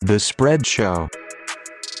The Spread Show.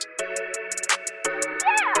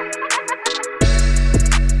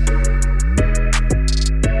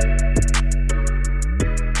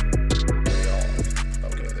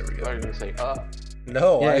 Okay, there we go. I was gonna say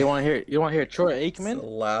No, Yeah, you want to hear Troy Aikman? The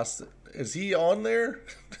last is he on there?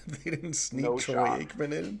 They didn't sneak No Troy shot.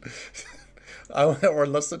 Aikman in. Or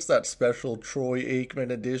unless it's that special Troy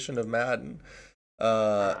Aikman edition of Madden.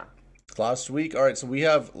 Last week. All right, so we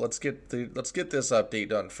have let's get this update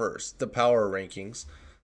done first. The power rankings.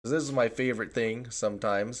 'Cause this is my favorite thing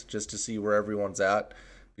sometimes, just to see where everyone's at.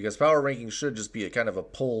 Because power rankings should just be a kind of a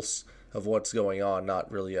pulse of what's going on,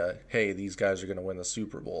 not really a, hey, these guys are going to win the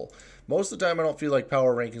Super Bowl. Most of the time, I don't feel like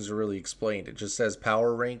power rankings are really explained. It just says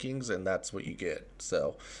power rankings, and that's what you get.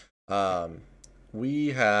 So, we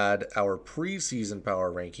had our preseason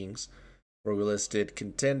power rankings, where we listed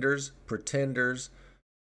contenders, pretenders,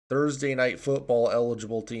 Thursday night football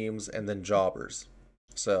eligible teams, and then jobbers.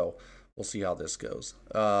 So, we'll see how this goes.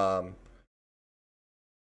 Our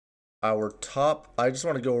top, I just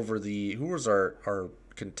want to go over who was our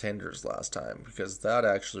contenders last time, because that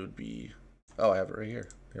actually would be, I have it right here.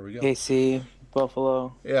 Here we go. KC,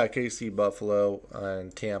 Buffalo. Yeah, KC, Buffalo,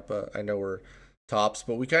 and Tampa. I know we're tops,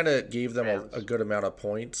 but we kind of gave them a good amount of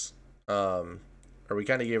points, or we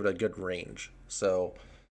kind of gave it a good range. So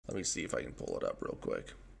let me see if I can pull it up real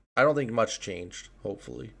quick. I don't think much changed,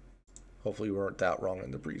 hopefully. Hopefully we weren't that wrong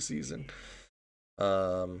in the preseason.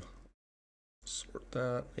 Sort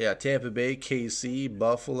that. Yeah, Tampa Bay, KC,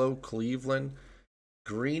 Buffalo, Cleveland,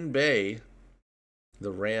 Green Bay,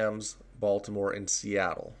 the Rams, Baltimore, and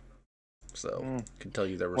Seattle. So, can tell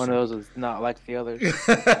you there were One of those is not like the others.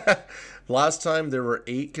 Last time there were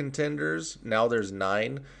 8 contenders. Now there's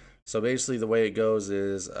 9. So basically, the way it goes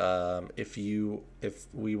is, if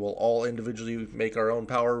we will all individually make our own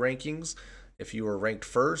power rankings. If you were ranked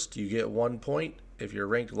first, you get 1 point. If you're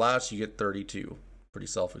ranked last, you get 32. Pretty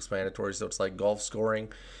self-explanatory. So it's like golf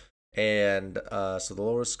scoring, and so the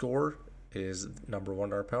lowest score is number 1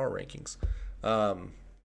 in our power rankings.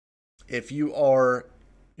 If you have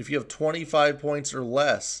 25 points or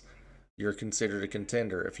less, you're considered a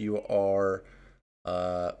contender. If you are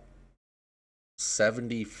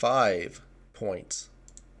 50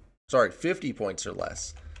 points or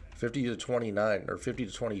less, 50 to 29 or 50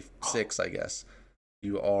 to 26, I guess,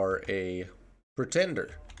 you are a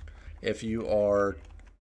pretender. If you are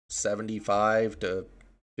 75 to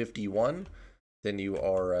 51, then you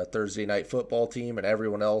are a Thursday night football team, and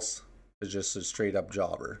everyone else is just a straight up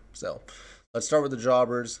jobber. So let's start with the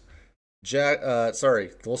jobbers.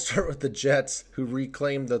 We'll start with the Jets, who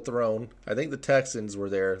reclaimed the throne. I think the Texans were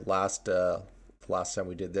there last time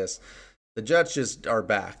we did this. The Jets just are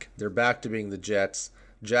back. They're back to being the Jets.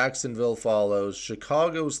 Jacksonville follows.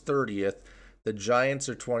 Chicago's 30th. The Giants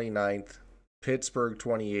are 29th. Pittsburgh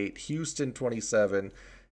 28, Houston 27,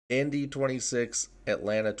 Indy 26,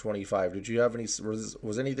 Atlanta 25. Did you have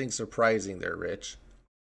was anything surprising there, Rich?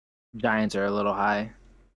 Giants are a little high.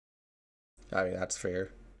 I mean, that's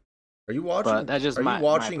fair. Are you watching? But that's just are my, you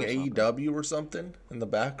watching my personal AEW or something in the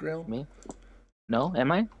background? Me? No,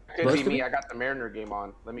 am I? could be me. I got the Mariner game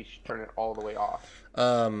on. Let me turn it all the way off.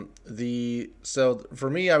 So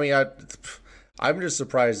for me, I mean, I'm just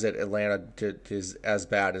surprised that Atlanta is as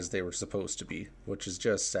bad as they were supposed to be, which is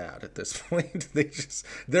just sad at this point.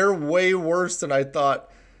 They're way worse than I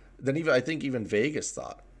thought, I think even Vegas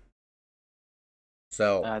thought.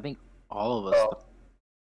 So I think all of us.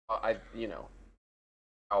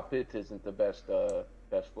 Kyle Pitts isn't the best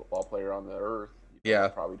football player on the earth. Yeah,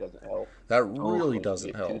 that probably doesn't help. That really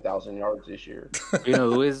doesn't help. 2,000 yards this year. You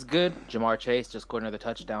know who is good? Jamar Chase just scored another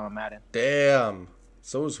touchdown on Madden. Damn.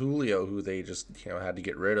 So is Julio, who they just had to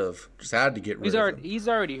get rid of. He's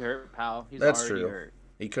already hurt, pal. That's already true. Hurt.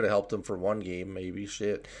 He could have helped him for one game, maybe.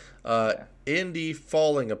 Shit. Indy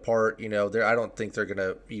falling apart. I don't think they're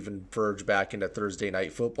gonna even verge back into Thursday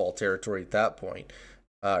night football territory at that point.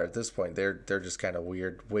 At this point, they're just kind of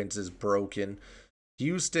weird. Wentz is broken.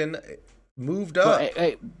 Houston moved up.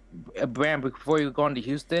 Hey, Bram, before you go on to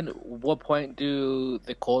Houston, what point do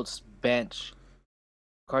the Colts bench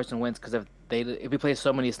Carson Wentz? Because if he plays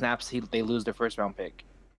so many snaps, they lose their first round pick.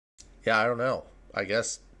 Yeah, I don't know. I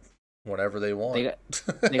guess whenever they want. They got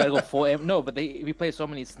to go full. No, but if he plays so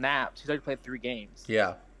many snaps, he's already played 3 games.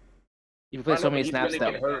 Yeah. If he plays so many snaps, he's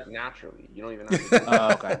that gonna get hurt naturally. You don't even have to.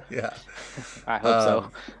 Oh, okay. Yeah. I hope so.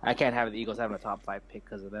 I can't have the Eagles having a top 5 pick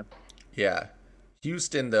because of them. Yeah.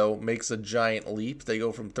 Houston, though, makes a giant leap. They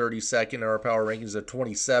go from 32nd in our power rankings to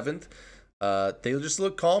 27th. They just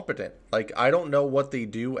look competent. Like, I don't know what they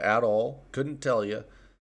do at all. Couldn't tell you.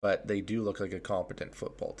 But they do look like a competent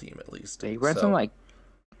football team, at least. They run some,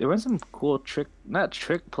 There were some cool not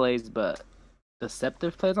trick plays, but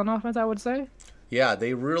deceptive plays on offense, I would say. Yeah,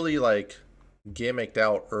 they really like gimmicked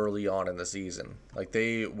out early on in the season. Like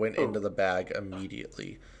they went into the bag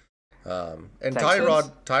immediately. And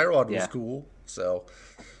Texans? Tyrod was Yeah. cool. So,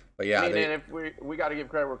 but yeah, I mean, they and if we got to give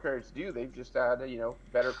credit where credit's due, they've just had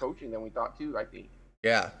better coaching than we thought too. I think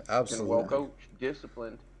yeah, and absolutely. well coached,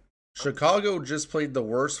 disciplined. Chicago just played the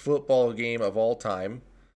worst football game of all time,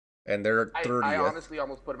 and they're 30th. I honestly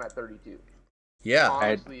almost put them at 32. Yeah,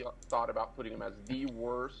 Honestly, thought about putting them as the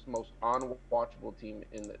worst, most unwatchable team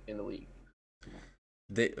in the league.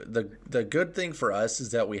 the good thing for us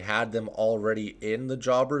is that we had them already in the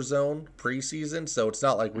jobber zone preseason, so it's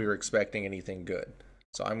not like we were expecting anything good.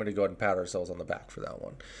 So I'm going to go ahead and pat ourselves on the back for that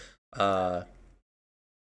one.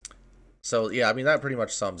 So yeah, I mean that pretty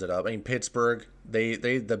much sums it up. I mean Pittsburgh, they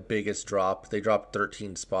the biggest drop. They dropped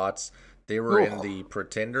 13 spots. They were in the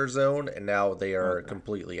pretender zone, and now they are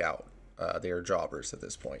completely out. They are jobbers at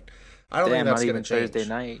this point. I don't think that's going to change. Thursday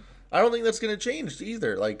night. I don't think that's going to change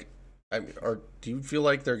either. Like, do you feel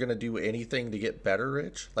like they're going to do anything to get better,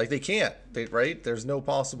 Rich? Like they can't, right? There's no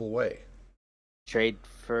possible way. Trade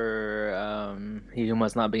for he who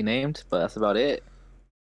must not be named, but that's about it.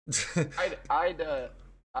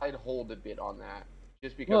 I'd hold a bit on that,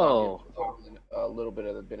 just because Whoa. I'll give Tomlin a little bit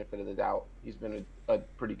of the benefit of the doubt. He's been a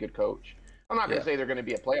pretty good coach. I'm not going to say they're going to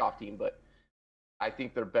be a playoff team, but I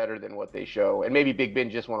think they're better than what they show. And maybe Big Ben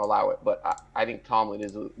just won't allow it, but I think Tomlin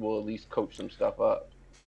will at least coach some stuff up.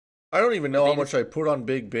 I don't even know how much I put on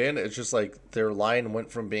Big Ben. It's just like their line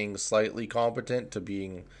went from being slightly competent to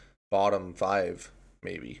being bottom 5,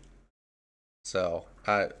 maybe. So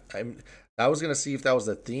I was gonna see if that was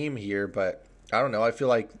the theme here, but I don't know. I feel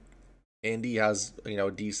like Indy has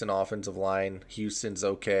a decent offensive line. Houston's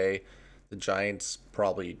okay. The Giants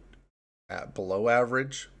probably at below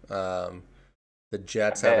average. The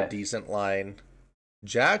Jets have a decent line.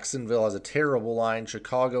 Jacksonville has a terrible line.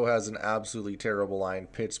 Chicago has an absolutely terrible line.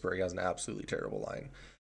 Pittsburgh has an absolutely terrible line.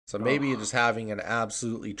 So maybe just having an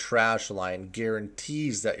absolutely trash line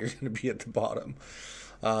guarantees that you're going to be at the bottom.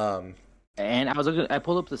 And I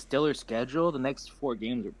pulled up the Steelers schedule. The next 4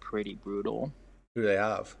 games are pretty brutal. Who do they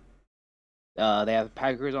have? They have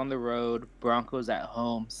Packers on the road, Broncos at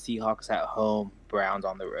home, Seahawks at home, Browns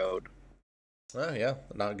on the road. Oh yeah,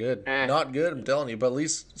 not good. Not good, I'm telling you. But at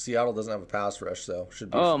least Seattle doesn't have a pass rush, so should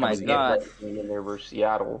be. Oh my god! In there versus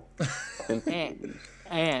Seattle.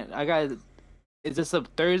 and I got. Is this a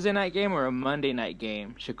Thursday night game or a Monday night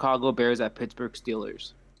game? Chicago Bears at Pittsburgh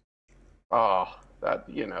Steelers. Oh, that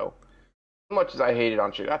as much as I hate it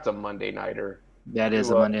on Chicago, that's a Monday nighter. That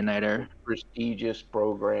is a Monday nighter. Prestigious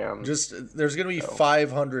program. Just there's going to be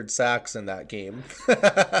 500 sacks in that game.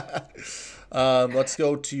 Let's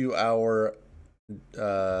go to our.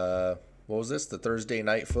 What was this? The Thursday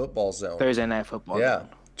night football zone. Thursday night football. Yeah. Zone.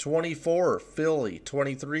 24 Philly,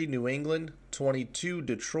 23 New England, 22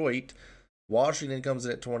 Detroit. Washington comes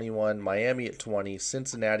in at 21, Miami at 20,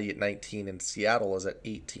 Cincinnati at 19, and Seattle is at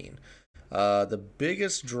 18. The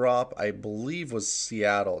biggest drop, I believe, was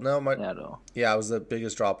Seattle. Seattle. Yeah, it was the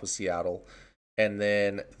biggest drop was Seattle. And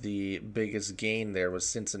then the biggest gain there was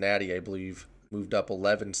Cincinnati, I believe, moved up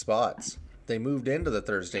 11 spots. They moved into the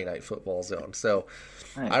Thursday night football zone. So,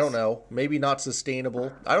 nice. I don't know. Maybe not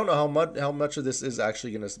sustainable. I don't know how much of this is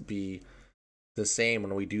actually going to be the same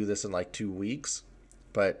when we do this in like 2 weeks.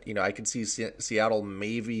 But, I could see Seattle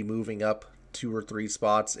maybe moving up 2 or 3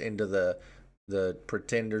 spots into the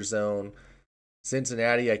pretender zone.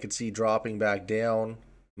 Cincinnati, I could see dropping back down.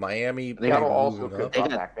 Miami, Seattle also could drop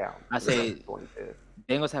back down. I say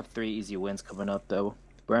Bengals have 3 easy wins coming up, though.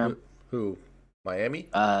 Bram. Who? Miami?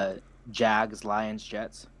 Jags, Lions,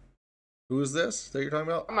 Jets. Who is this that you're talking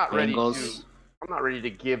about? I'm not ready to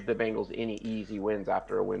give the Bengals any easy wins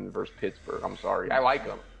after a win versus Pittsburgh. I'm sorry. I like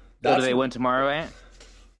them. Do they win tomorrow, Ant?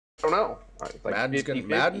 I don't know. It's like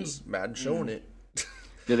Madden's showing it.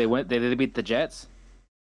 Do they win? Did they beat the Jets?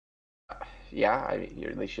 Yeah,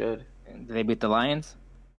 they should. Did they beat the Lions?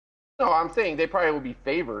 No, I'm saying they probably will be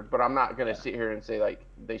favored, but I'm not going to sit here and say like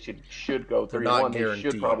they should go 3-1. They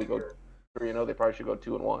should probably go 3-0. They probably should go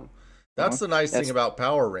 2-1. That's the nice thing about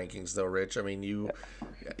power rankings, though, Rich. I mean, you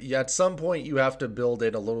at some point you have to build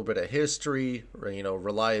in a little bit of history,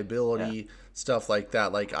 reliability, stuff like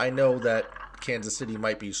that. Like I know that Kansas City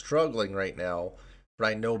might be struggling right now, but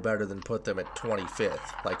I know better than put them at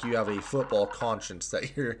 25th. Like you have a football conscience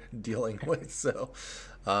that you're dealing with. So,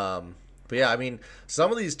 but yeah, I mean,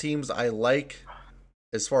 some of these teams I like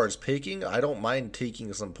as far as picking. I don't mind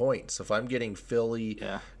taking some points. If I'm getting Philly,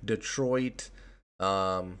 Detroit,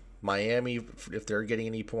 Miami, if they're getting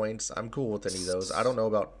any points, I'm cool with any of those. I don't know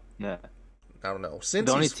about don't know. Since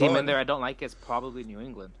The only he's team fun, in there I don't like is probably New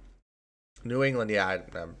England. New England, yeah,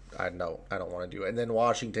 I know I don't want to do it. And then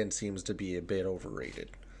Washington seems to be a bit overrated.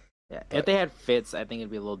 Yeah, if they had Fitz, I think it'd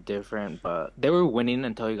be a little different. But they were winning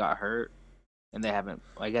until he got hurt, and they haven't.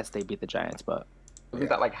 I guess they beat the Giants, but Wasn't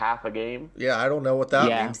that like half a game? Yeah, I don't know what that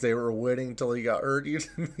Yeah. means. They were winning until he got hurt. You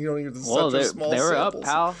don't even well, such a small they were samples.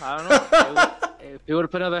 up, pal. I don't know. If he would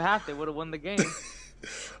have put another half, they would have won the game.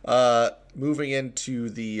 Moving into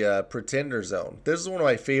the pretender zone. This is one of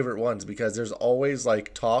my favorite ones because there's always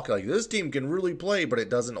like talk like this team can really play, but it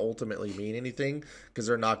doesn't ultimately mean anything because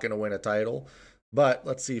they're not going to win a title. But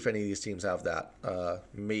let's see if any of these teams have that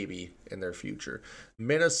maybe in their future.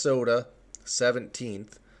 Minnesota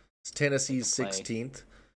 17th, Tennessee 16th,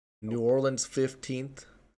 New Orleans 15th,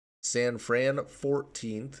 San Fran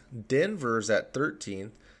 14th, Denver's at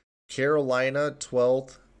 13th, Carolina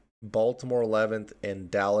 12th, Baltimore 11th,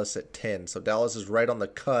 and Dallas at 10. So Dallas is right on the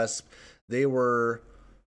cusp. They were,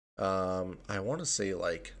 I want to say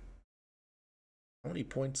like, how many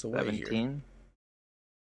points away 17. here?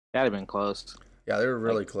 That'd have been close. Yeah, they were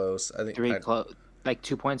really close. I think like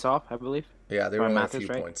 2 points off, I believe. Yeah, they were only a few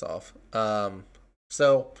points off.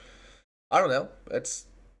 So I don't know. It's.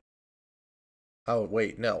 Oh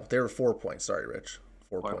wait, no, they were 4 points. Sorry, Rich,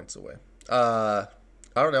 4 points away. I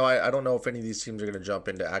don't know. I don't know if any of these teams are going to jump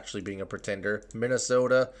into actually being a pretender.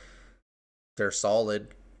 Minnesota, they're solid,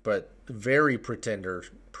 but very pretendery.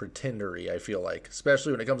 I feel like,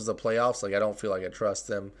 especially when it comes to the playoffs. Like I don't feel like I trust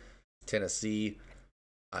them. Tennessee,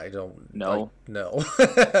 I don't. No. No.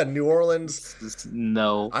 New Orleans,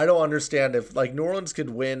 no. I don't understand if like New Orleans could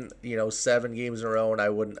win, 7 games in a row, and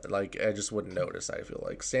I just wouldn't notice. I feel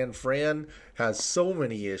like San Fran has so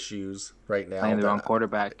many issues right now. Playing the wrong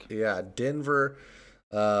quarterback. Yeah, Denver.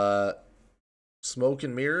 Smoke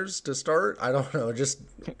and mirrors to start. I don't know. Just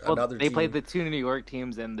another. They team. played the 2 New York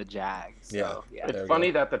teams and the Jags. So, yeah. It's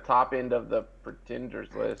funny that the top end of the pretenders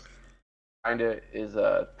list kind of is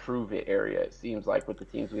a prove it area. It seems like with the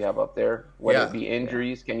teams we have up there, whether it be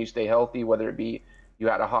injuries, can you stay healthy? Whether it be you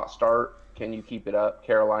had a hot start, can you keep it up?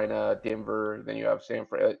 Carolina, Denver, then you have San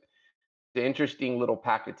Fran. The interesting little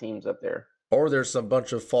pack of teams up there. Or there's some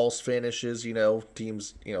bunch of false finishes,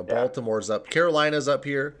 teams, Baltimore's up. Carolina's up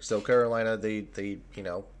here. So Carolina, they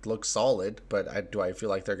look solid, but do I feel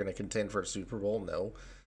like they're going to contend for a Super Bowl? No.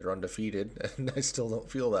 They're undefeated, and I still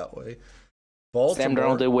don't feel that way. Baltimore, Sam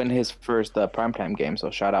Darnold did win his first primetime game,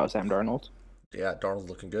 so shout out Sam Darnold. Yeah, Darnold's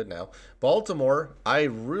looking good now. Baltimore, I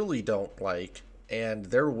really don't like, and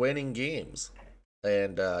they're winning games.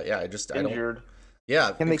 And, Injured.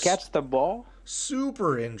 Can they catch the ball?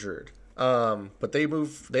 Super injured. But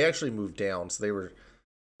they actually moved down, so they were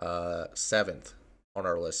 7th on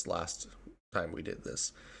our list last time we did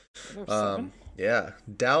this. Yeah.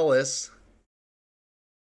 Dallas,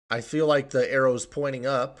 I feel like the arrow's pointing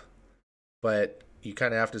up, but you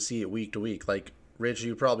kind of have to see it week to week. Like, Rich,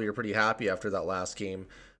 you probably are pretty happy after that last game,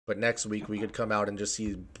 but next week we could come out and just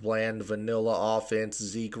see bland vanilla offense.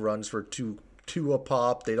 Zeke runs for two a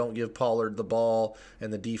pop. They don't give Pollard the ball,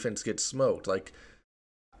 and the defense gets smoked. Like,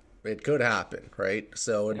 it could happen, right?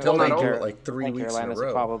 So until they do it like 3 weeks in a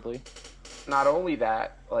row. Probably. Not only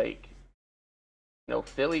that,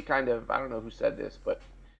 Philly kind of, I don't know who said this, but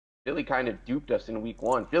Philly kind of duped us in week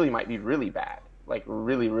 1. Philly might be really bad. Like,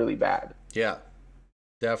 really, really bad. Yeah,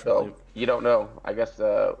 definitely. So, you don't know. I guess,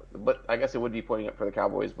 but I guess it would be pointing up for the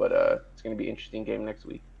Cowboys, but it's going to be an interesting game next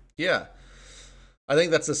week. Yeah. I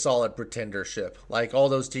think that's a solid pretendership. Like, all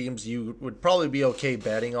those teams you would probably be okay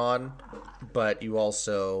betting on, but you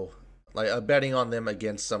also betting on them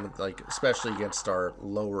against some, like, especially against our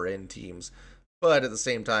lower end teams. But at the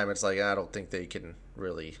same time, it's like I don't think they can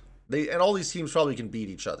really. And all these teams probably can beat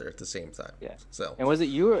each other at the same time. Yeah. So. And was it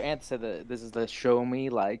you or Ant said that this is the show me?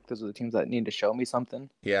 Like, those are the teams that need to show me something.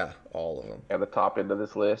 Yeah, all of them. Yeah, the top end of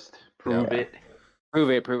this list. Prove it. Prove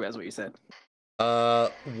it. That's what you said.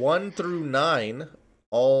 1 through 9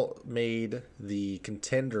 all made the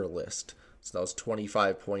contender list. So that was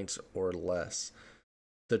 25 points or less.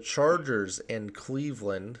 The Chargers and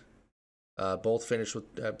Cleveland both finished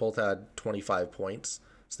with both had 25 points.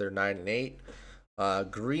 So they're 9 and 8.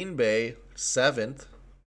 Green Bay 7th.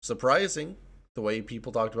 Surprising the way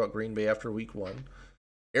people talked about Green Bay after week 1.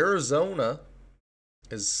 Arizona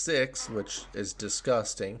is 6th, which is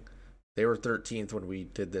disgusting. They were 13th when we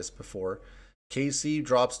did this before. KC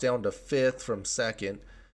drops down to 5th from 2nd.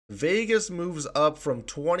 Vegas moves up from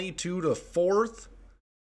 22 to 4th.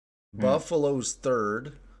 Buffalo's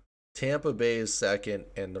 3rd. Tampa Bay is 2nd,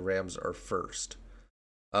 and the Rams are 1st.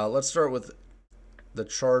 Let's start with the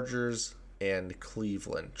Chargers and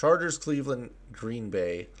Cleveland. Chargers, Cleveland, Green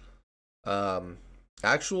Bay.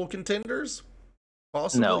 Actual contenders?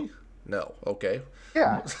 Possibly? No. Okay.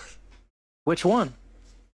 Yeah, Which one?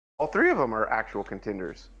 all three of them are actual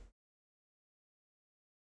contenders.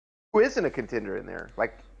 Who isn't a contender in there?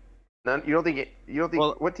 Like, none. You don't think?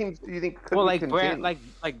 Well- what teams do you think could Well, be like contend?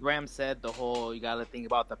 like Bram said, the whole you got to think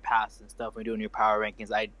about the past and stuff when you're doing your power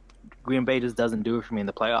rankings. Green Bay just doesn't do it for me in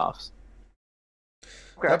the playoffs.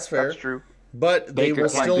 Okay, That's fair. That's true. But they Baker will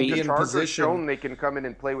can't still beat- be The in Chargers position. shown they can come in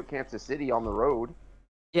and play with Kansas City on the road.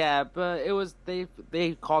 Yeah, but it was they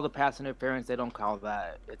call the pass interference. They don't call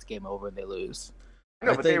that. It's game over. They lose.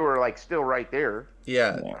 No, I but they think- were like still right there.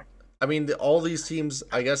 Yeah. Yeah. I mean, all these teams,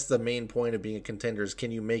 I guess the main point of being a contender is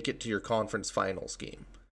can you make it to your conference finals game?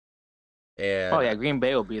 And Oh yeah, Green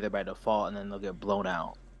Bay will be there by default, and then they'll get blown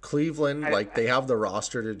out. Cleveland, like they have the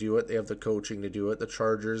roster to do it, they have the coaching to do it. The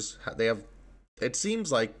Chargers, they have. It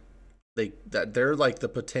seems like they're like the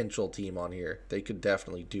potential team on here. They could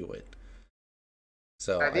definitely do it.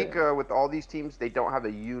 So I think with all these teams, they don't have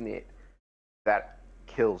a unit that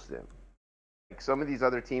kills them. Like some of these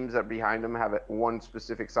other teams that behind them have one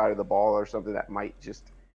specific side of the ball or something that might just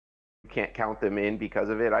you can't count them in because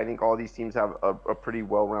of it. I think all these teams have a pretty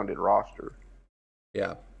well-rounded roster.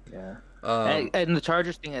 yeah, Yeah. um, And the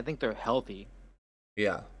Chargers thing, I think they're healthy.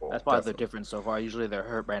 yeah, That's probably the definitely. difference so far. Usually they're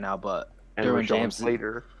hurt right now, but And Derwin Rashawn James,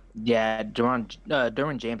 Slater. yeah,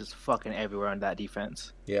 Derwin James is fucking everywhere on that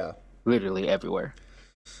defense. Yeah. Literally everywhere.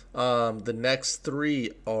 The next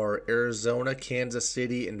three are Arizona, Kansas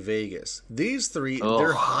City, and Vegas. These three,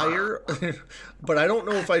 they're Ugh. higher, but I don't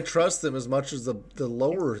know if I trust them as much as the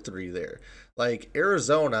lower three there. Like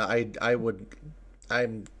Arizona, I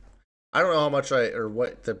don't know how much or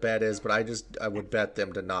what the bet is, but I would bet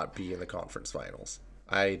them to not be in the conference finals.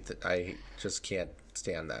 I just can't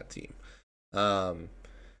stand that team.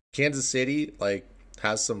 Kansas City like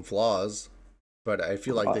has some flaws, but I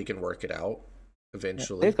feel like they can work it out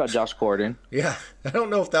eventually. They've got Josh Gordon. Yeah, I don't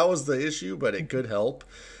know if that was the issue, but it could help.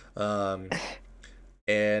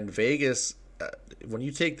 And Vegas, when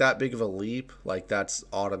you take that big of a leap, like that's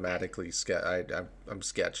automatically I'm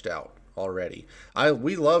sketched out already.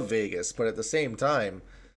 We love Vegas, but at the same time,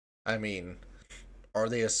 I mean, are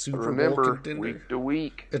they a Super Bowl Remember, contender? week to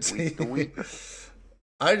week. It's Week to week.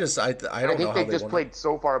 I don't I know think how they they just won. played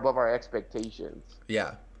so far above our expectations.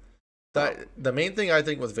 Yeah. The main thing I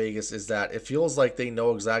think with Vegas is that it feels like they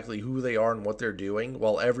know exactly who they are and what they're doing,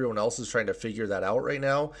 while everyone else is trying to figure that out right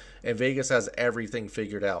now. And Vegas has everything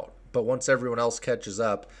figured out. But once everyone else catches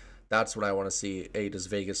up, that's when I want to see, hey, does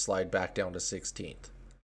Vegas slide back down to 16th?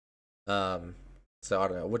 So I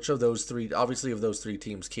don't know. Which of those three, obviously of those three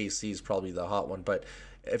teams, KC is probably the hot one. But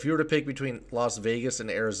if you were to pick between Las Vegas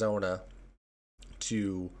and Arizona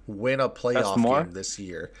to win a playoff game this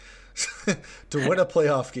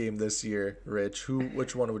year, Rich,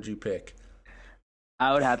 which one would you pick?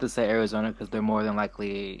 I would have to say Arizona because they're more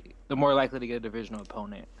likely to get a divisional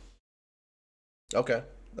opponent Okay,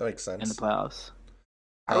 that makes sense. in the playoffs.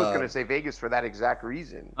 I was going to say Vegas for that exact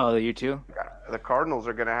reason. Oh, you too? The Cardinals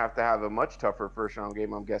are going to have a much tougher first round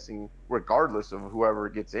game, I'm guessing, regardless of whoever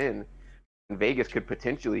gets in. And Vegas could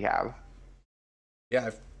potentially have.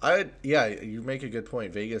 Yeah, you make a good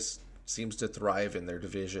point. Vegas seems to thrive in their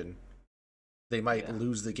division. They might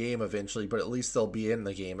lose the game eventually, but at least they'll be in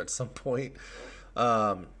the game at some point.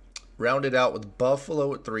 Rounded out with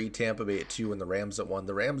Buffalo at 3, Tampa Bay at 2, and the Rams at 1.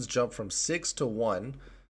 The Rams jump from 6 to 1,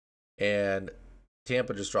 and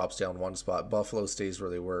Tampa just drops down one spot. Buffalo stays where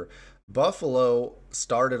they were. Buffalo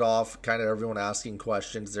started off kind of everyone asking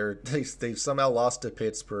questions. They've somehow lost to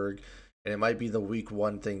Pittsburgh, and it might be the week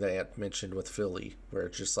 1 thing that Ant mentioned with Philly, where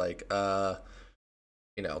it's just like, just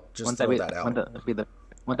throw that out.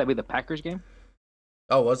 Wouldn't that be the Packers game?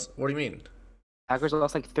 Oh, what do you mean? Packers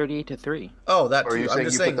lost like 38-3. Oh, that Or are too. you I'm saying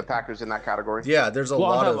just you saying put the Packers in that category? Yeah, there's a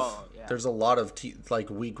lot of like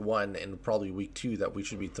week 1 and probably week 2 that we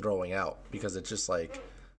should be throwing out because it's just like,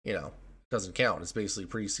 doesn't count. It's basically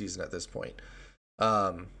preseason at this point.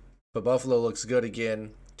 But Buffalo looks good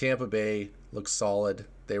again. Tampa Bay looks solid.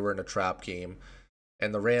 They were in a trap game.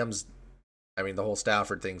 And the Rams, I mean, the whole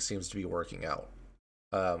Stafford thing seems to be working out.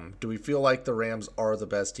 Do we feel like the Rams are the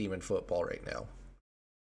best team in football right now?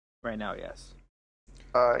 Right now, yes.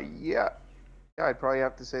 Yeah, I'd probably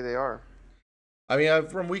have to say they are. I mean,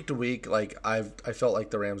 from week to week, like I felt like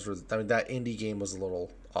the Rams were. I mean, that Indy game was a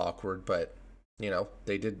little awkward, but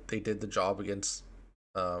they did the job against,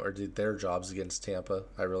 or did their jobs against Tampa.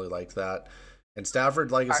 I really liked that, and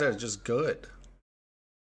Stafford, like I said, is just good.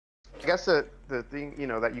 I guess the thing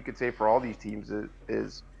that you could say for all these teams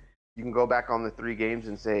is you can go back on the 3 games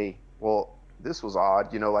and say, well, this was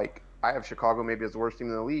odd. Like I have Chicago maybe as the worst team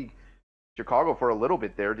in the league. Chicago for a little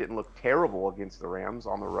bit there didn't look terrible against the Rams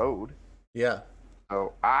on the road. Yeah.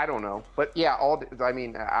 So I don't know, but yeah, I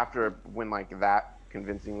mean, after a win like that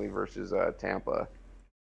convincingly versus Tampa,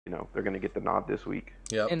 they're going to get the nod this week.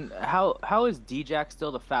 Yep. And how is D-Jack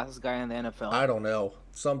still the fastest guy in the NFL? I don't know.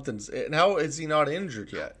 And how is he not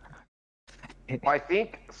injured yet? Well, I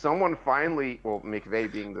think someone finally, McVay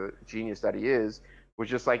being the genius that he is, was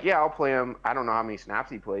just like, yeah, I'll play him. I don't know how many snaps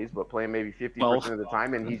he plays, but play him maybe 50% of the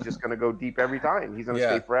time, and he's just going to go deep every time. He's going to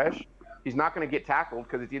stay fresh. He's not going to get tackled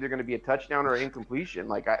because it's either going to be a touchdown or incompletion.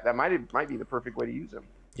 That might be the perfect way to use him.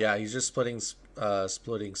 Yeah, he's just splitting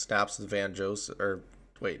snaps with Van Joseph. Or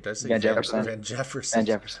wait, did I say Van Jefferson? Van Jefferson. Van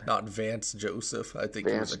Jefferson. Not Vance Joseph. I think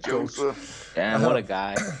Vance he was a coach. Joseph. Damn, what a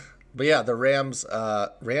guy. But yeah, the Rams,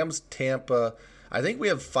 Tampa. I think we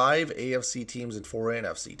have 5 AFC teams and 4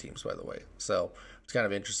 NFC teams, by the way. So it's kind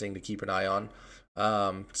of interesting to keep an eye on.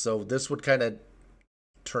 So this would kind of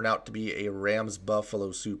turn out to be a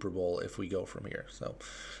Rams-Buffalo Super Bowl if we go from here. So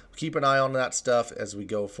keep an eye on that stuff as we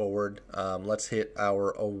go forward. Let's hit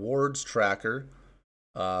our awards tracker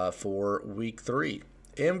for Week 3.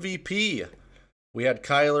 MVP. We had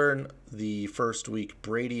Kyler in the first week,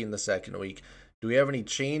 Brady in the second week. Do we have any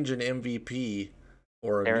change in MVP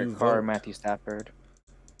or a Derek new Carr, vote? Matthew Stafford.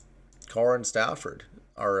 Carr and Stafford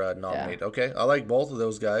are nominated. Yeah. Okay, I like both of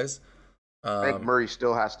those guys. I think Murray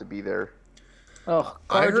still has to be there. Oh,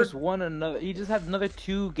 Carr just won another. He just had another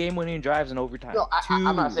 2 game-winning drives in overtime. No,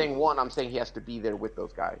 I'm not saying one. I'm saying he has to be there with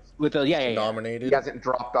those guys. Nominated. He hasn't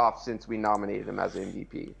dropped off since we nominated him as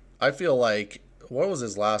MVP. I feel like, what was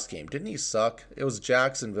his last game? Didn't he suck? It was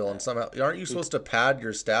Jacksonville, and somehow aren't you supposed to pad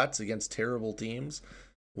your stats against terrible teams?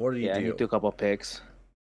 What did he do? Yeah, he threw a couple picks.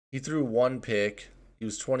 He threw 1 pick. He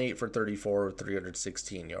was 28 for 34 with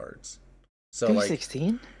 316 yards. So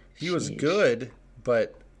 316? He was good,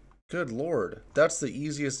 but good Lord, that's the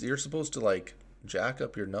easiest. You're supposed to jack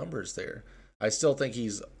up your numbers there. I still think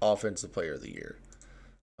he's offensive player of the year.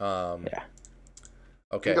 Yeah.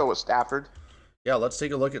 Okay. You go with Stafford. Yeah, let's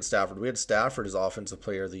take a look at Stafford. We had Stafford as offensive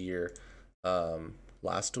player of the year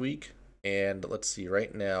last week, and let's see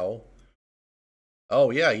right now. Oh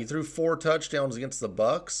yeah, he threw 4 touchdowns against the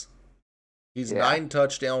Bucks. He's 9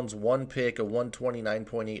 touchdowns, 1 pick, a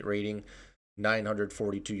 129.8 rating,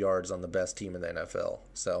 942 yards on the best team in the NFL.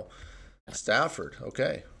 So Stafford,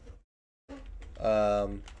 okay.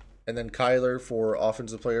 And then Kyler for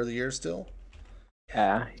offensive player of the year still.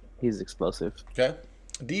 Yeah, he's explosive. Okay.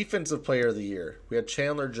 Defensive player of the year. We had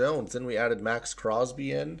Chandler Jones. Then we added Max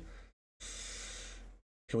Crosby in.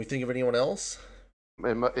 Can we think of anyone else?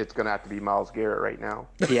 It's going to have to be Myles Garrett right now.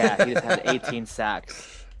 Yeah, he just had 18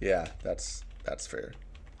 sacks. Yeah, that's fair.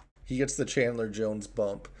 He gets the Chandler Jones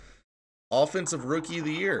bump. Offensive rookie of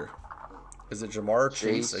the year. Is it Jamar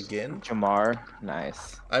Chase again? Jamar,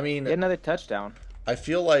 nice. I mean, get another touchdown. I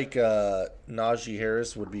feel like Najee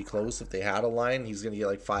Harris would be close if they had a line. He's going to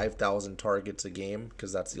get 5,000 targets a game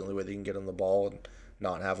because that's the only way they can get him the ball and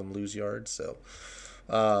not have him lose yards. So,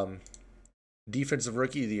 defensive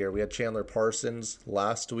rookie of the year, we had Chandler Parsons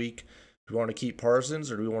last week. Do we want to keep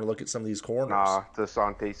Parsons or do we want to look at some of these corners?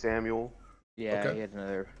 Asante Samuel. Yeah, okay. He had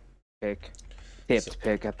another pick. Tipped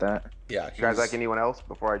pick at that. Yeah. You guys like anyone else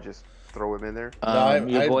before I just throw him in there?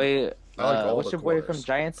 Your boy, what's your boy corners. from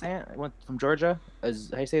Giants? Went from Georgia? How do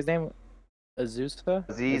you say his name? Azusa?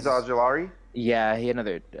 Azeez Ojulari? Yeah, he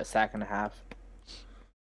had a sack and a half.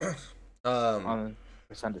 On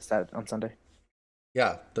Sunday.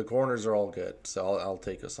 Yeah, the corners are all good. So I'll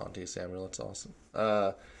take Asante Samuel. That's awesome.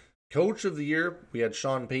 Coach of the year, we had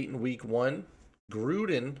Sean Payton week 1.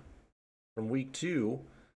 Gruden from week 2.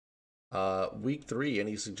 Week 3,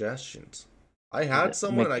 any suggestions? I had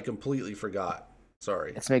someone I completely forgot.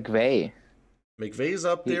 Sorry. It's McVay. McVay's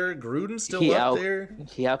up there. Gruden's still up there.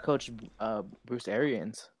 He outcoached Bruce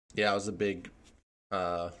Arians. Yeah, it was a big.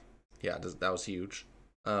 That was huge.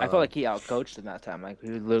 I felt like he outcoached him that time. He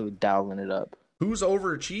was literally dialing it up. Who's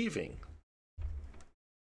overachieving?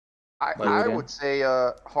 I would say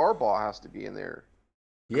Harbaugh has to be in there.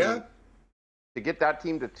 Yeah. To get that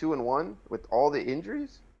team to 2-1 with all the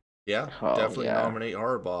injuries. Yeah, definitely nominate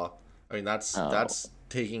Harbaugh. I mean, that's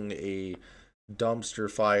taking a dumpster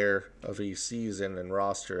fire of a season and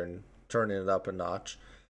roster and turning it up a notch.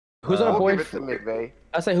 Who's our boy? Give it to McVay.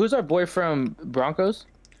 I say, who's our boy from Broncos?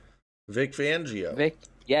 Vic Fangio. Vic.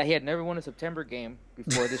 Yeah, he had never won a September game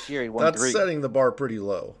before this year. He won That's 3. setting the bar pretty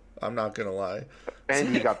low. I'm not gonna lie.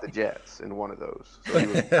 And he got the Jets in one of those, so he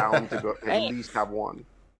was bound to go at least have one.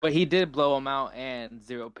 But he did blow them out and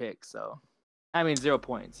 0 picks. 0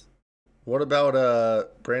 points. What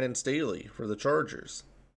about Brandon Staley for the Chargers?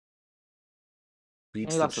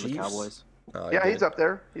 Beats the Chiefs. The Cowboys. He's up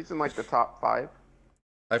there. He's in the top 5.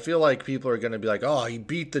 I feel like people are going to be like, oh, he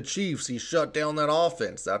beat the Chiefs. He shut down that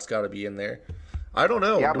offense. That's got to be in there. I don't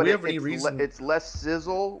know. Yeah, Do but we have any reason? It's less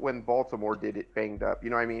sizzle when Baltimore did it banged up. You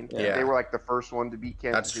know what I mean? Yeah. They were like the first one to beat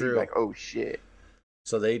Kansas That's City. true. Like, oh shit.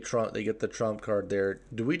 So they get the trump card there.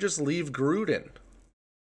 Do we just leave Gruden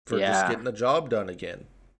for just getting the job done again,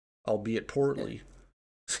 albeit poorly?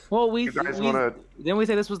 Well, wanna... didn't we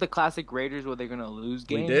say this was the classic Raiders where they're gonna lose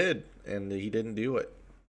games? We did, and he didn't do it.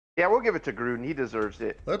 Yeah, we'll give it to Gruden. He deserves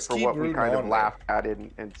it. Let's for keep what Gruden we kind on of laughed at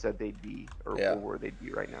and said they'd be, or where they'd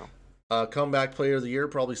be right now. Comeback player of the year,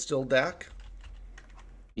 probably still Dak.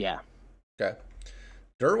 Yeah. Okay.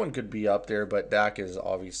 Derwin could be up there, but Dak is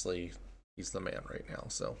obviously he's the man right now.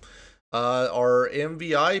 So, our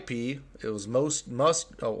MVP, it was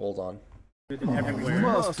hold on.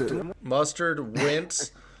 Mustard,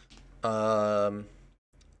 Wentz.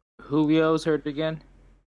 Julio's hurt again.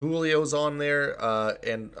 Julio's on there,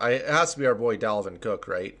 and it has to be our boy Dalvin Cook,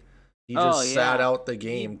 right? He just sat out the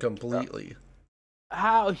game completely.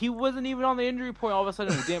 How? He wasn't even on the injury report. All of a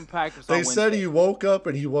sudden, he didn't practice. They said he woke up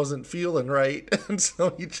and he wasn't feeling right, and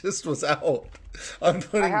so he just was out. I'm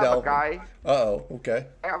putting Dalvin. Okay.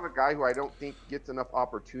 I have a guy who I don't think gets enough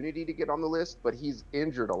opportunity to get on the list, but he's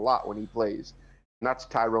injured a lot when he plays, and that's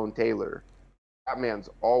Tyrone Taylor. That man's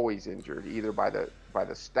always injured, either by the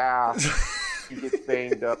staff. He gets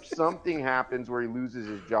banged up. Something happens where he loses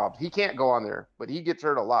his job. He can't go on there, but he gets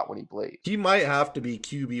hurt a lot when he plays. He might have to be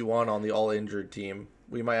QB1 on the all-injured team.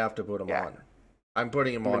 We might have to put him on. I'm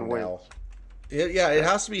putting him on now. It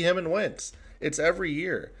has to be him and Wentz. It's every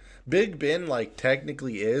year. Big Ben,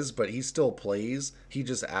 technically is, but he still plays. He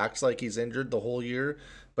just acts like he's injured the whole year.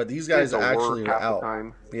 But these guys actually are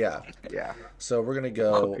out. Yeah. So we're gonna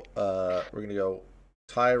go.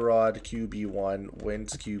 Tyrod QB1,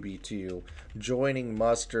 Wentz QB2, joining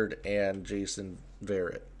Mustard and Jason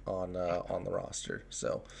Verrett on the roster.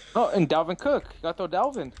 So. Oh, and Dalvin Cook. Got to throw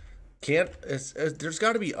Dalvin. There's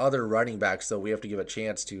got to be other running backs though. We have to give a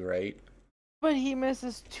chance to, right? But he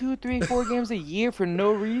misses 2, 3, 4 games a year for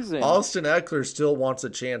no reason. Austin Eckler still wants a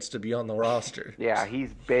chance to be on the roster. Yeah,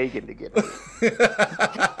 he's begging to get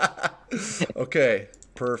it. Okay.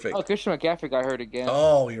 Perfect. Oh, Christian McCaffrey got hurt again.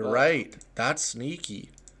 Oh, you're right. That's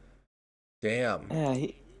sneaky. Damn. Yeah,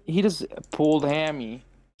 he just pulled hammy.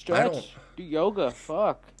 Stretch. Do yoga.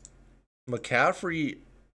 Fuck. McCaffrey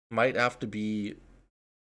might have to be...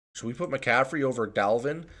 Should we put McCaffrey over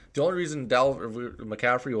Dalvin? The only reason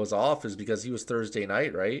McCaffrey was off is because he was Thursday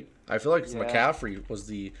night, right? I feel like McCaffrey was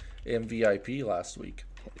the MVP last week.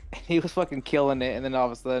 He was fucking killing it, and then all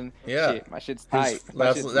of a sudden, my shit's tight.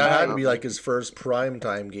 That had to be like his first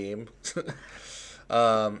primetime game.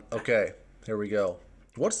 Okay, here we go.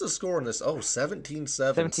 What's the score in this? Oh, 17-7.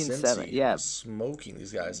 17-7, yeah. Smoking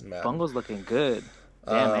these guys in Madden. Bungo's looking good.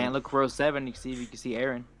 Damn, man, look row 7. You can see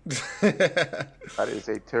Aaron. That is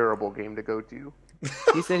a terrible game to go to.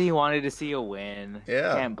 He said he wanted to see a win.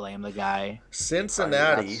 Yeah. Can't blame the guy.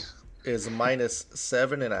 Cincinnati is minus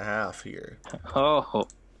 7.5 here. Oh.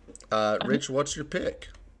 Rich, what's your pick?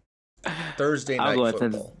 Thursday night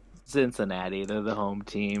football. Cincinnati. They're the home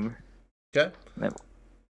team. Okay. Let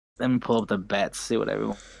me pull up the bets. See what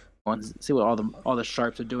everyone wants. See what all the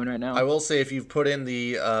sharps are doing right now. I will say if you've put in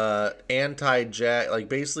the anti-Jag,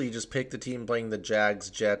 basically you just pick the team playing the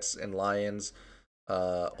Jags, Jets, and Lions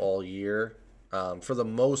all year. For the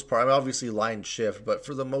most part, obviously line shift, but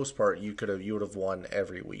for the most part, you would have won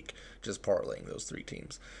every week just parlaying those 3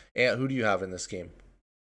 teams. And who do you have in this game?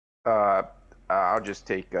 I'll just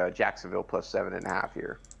take Jacksonville plus 7.5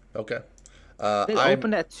 here. Okay. They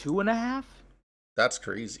opened at 2.5. That's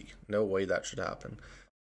crazy. No way that should happen.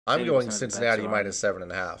 I'm going Cincinnati minus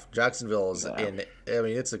 7.5. Jacksonville is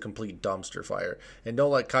it's a complete dumpster fire. And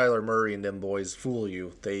don't let Kyler Murray and them boys fool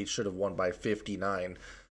you. They should have won by 59.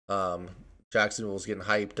 Jacksonville's getting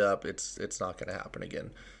hyped up. It's not going to happen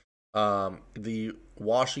again. The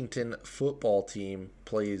Washington football team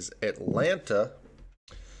plays Atlanta.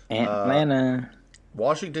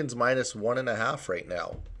 Washington's minus 1.5 right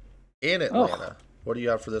now in Atlanta. What do you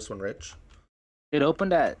have for this one, Rich? It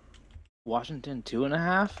opened at Washington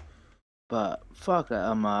 2.5, but fuck,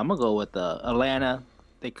 I'm gonna go with Atlanta.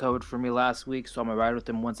 They covered for me last week, so I'm gonna ride with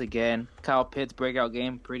them once again. Kyle Pitts breakout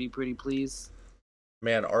game, pretty please.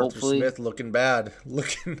 Man, Arthur Smith looking bad.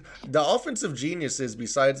 The offensive geniuses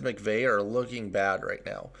besides McVay are looking bad right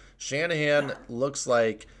now. Shanahan looks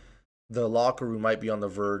like the locker room might be on the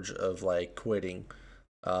verge of quitting.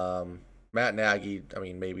 Matt Nagy,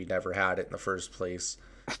 maybe never had it in the first place.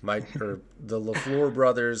 The LaFleur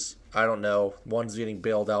brothers, I don't know. One's getting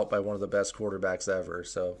bailed out by one of the best quarterbacks ever,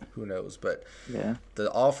 so who knows? But Yeah.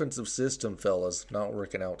 the offensive system, fellas, not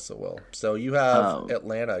working out so well. So you have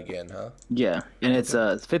Atlanta again, huh? Yeah, and it's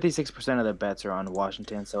 56% of the bets are on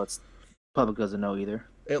Washington, so it's public doesn't know either.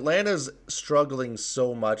 Atlanta's struggling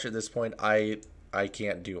so much at this point. I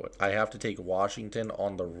can't do it. I have to take Washington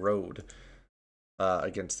on the road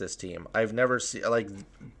against this team. I've never seen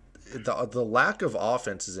the lack of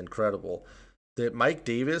offense is incredible. That Mike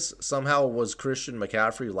Davis somehow was Christian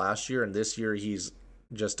McCaffrey last year, and this year he's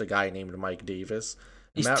just a guy named Mike Davis.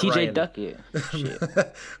 He's TJ Duckett.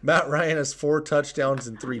 Matt Ryan has 4 touchdowns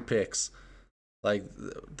and 3 picks. Like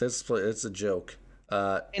this, it's a joke.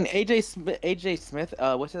 And AJ Smith,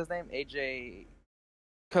 what's his name? AJ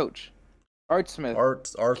Coach Art Smith.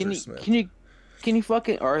 Arthur Smith. Can you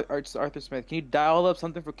fucking Arthur Smith? Can you dial up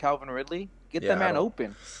something for Calvin Ridley? Get the man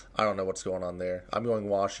open. I don't know what's going on there. I'm going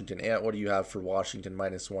Washington. Ant, what do you have for Washington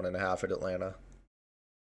 -1.5 at Atlanta?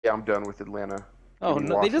 Yeah, I'm done with Atlanta. Oh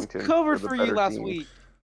no, they just covered for you last week.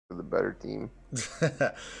 For the better team.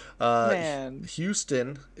 Man,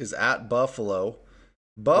 Houston is at Buffalo.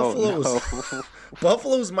 Buffalo's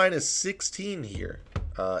 -16 here.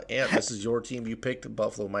 Ant, this is your team. You picked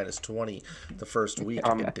Buffalo -20 the first week.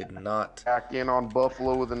 Did not. Back in on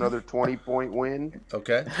Buffalo with another 20-point win.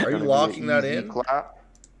 Okay. Are you locking that in? Clap.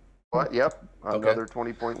 What? Yep. Another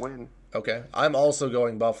 20-point win. Okay. I'm also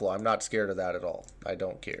going Buffalo. I'm not scared of that at all. I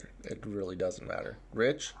don't care. It really doesn't matter.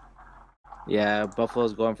 Rich? Yeah,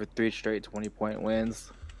 Buffalo's going for 3 straight 20-point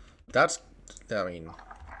wins.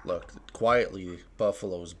 Look, quietly,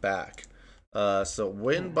 Buffalo's back. So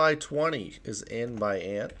win by 20 is in by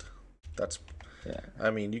Ant. That's, yeah. I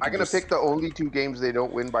mean, I'm going to pick the only 2 games they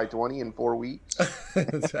don't win by 20 in 4 weeks.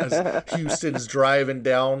 As Houston's driving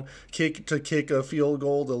down, kick a field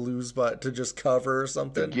goal to lose, but to just cover or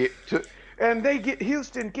something.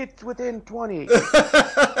 Houston gets within 20.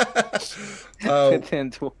 Within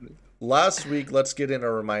 20. Last week, let's get in a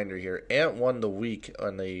reminder here. Ant won the week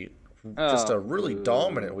on a really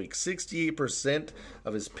dominant week. 68%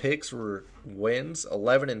 of his picks were wins,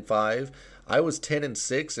 11-5. I was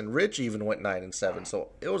 10-6, and Rich even went 9-7. So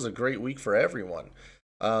it was a great week for everyone.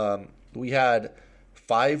 We had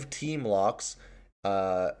 5 team locks,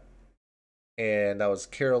 and that was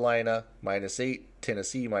Carolina -8,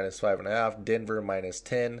 Tennessee -5.5, Denver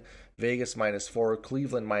 -10, Vegas -4,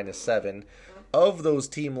 Cleveland -7. Of those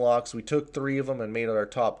team locks, we took 3 of them and made it our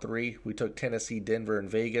top 3. We took Tennessee, Denver, and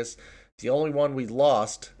Vegas. The only one we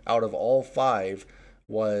lost out of all 5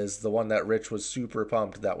 was the one that Rich was super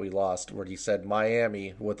pumped that we lost, where he said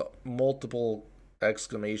Miami with multiple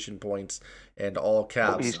exclamation points and all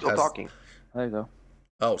caps. Oh, he's still talking. There you go.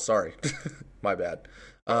 Oh, sorry. My bad.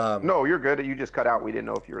 No, you're good. You just cut out. We didn't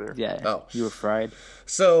know if you were there. Yeah. Oh. You were fried.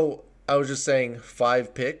 So I was just saying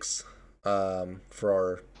 5 picks for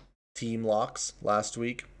our team locks last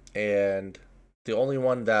week, and the only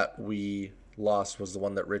one that we lost was the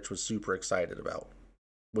one that Rich was super excited about,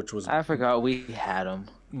 which was I forgot we had him.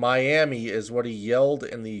 Miami is what he yelled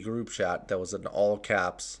in the group chat that was in all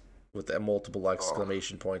caps with multiple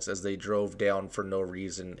exclamation points as they drove down for no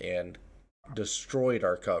reason and destroyed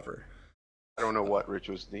our cover. I don't know what Rich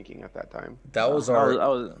was thinking at that time. That was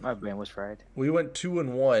my brain was fried. We went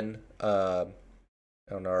 2-1 on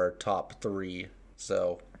our top 3.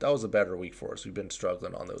 So that was a better week for us. We've been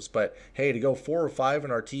struggling on those. But, hey, to go 4 or 5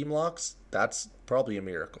 in our team locks, that's probably a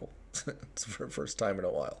miracle. It's for the first time in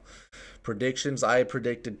a while. Predictions, I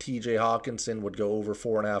predicted TJ Hawkinson would go over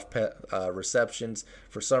 4.5 receptions.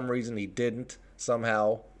 For some reason, he didn't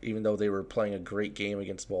somehow, even though they were playing a great game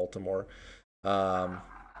against Baltimore.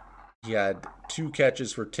 He had 2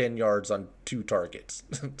 catches for 10 yards on 2 targets.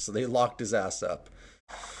 So they locked his ass up.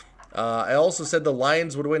 I also said the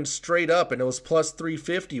Lions would win straight up, and it was plus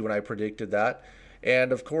 350 when I predicted that.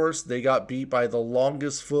 And of course, they got beat by the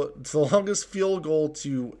longest field goal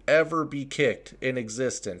to ever be kicked in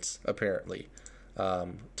existence. Apparently,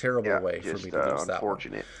 terrible way for me to lose that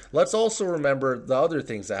one. Let's also remember the other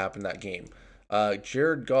things that happened that game.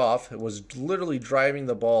 Jared Goff was literally driving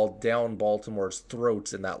the ball down Baltimore's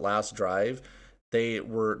throats in that last drive. They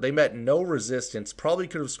met no resistance. Probably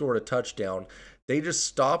could have scored a touchdown. They just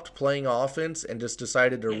stopped playing offense and just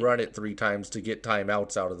decided to run it 3 times to get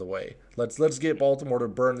timeouts out of the way. Let's get Baltimore to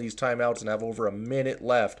burn these timeouts and have over a minute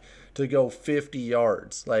left to go 50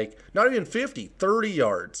 yards. Like, not even 50, 30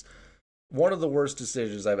 yards. One of the worst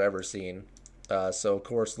decisions I've ever seen. So, of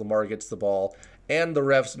course, Lamar gets the ball, and the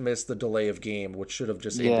refs missed the delay of game, which should have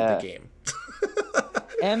just ended the game.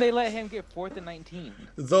 And they let him get 4th and 19.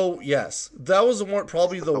 Though, yes, that was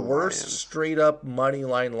probably the worst Lions. straight up money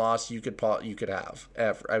line loss you could have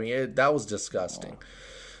ever. I mean, that was disgusting.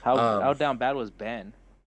 How down bad was Ben?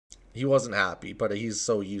 He wasn't happy, but he's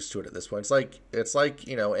so used to it at this point. It's like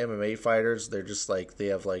MMA fighters. They're just like they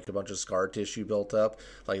have like a bunch of scar tissue built up.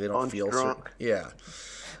 Like they don't feel drunk. Yeah.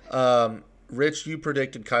 Rich, you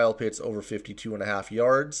predicted Kyle Pitts over 52.5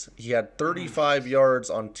 yards. He had 35 yards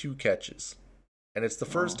on 2 catches. And it's the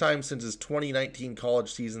first time since his 2019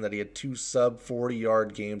 college season that he had 2 sub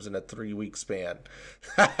 40-yard games in a 3-week span.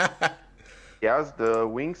 Yeah, it's the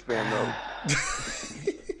wingspan though.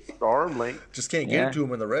 The arm length. Just can't get it to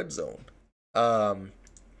him in the red zone. So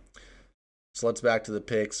let's back to the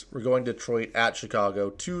picks. We're going Detroit at Chicago.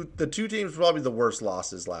 The two teams probably the worst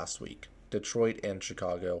losses last week. Detroit and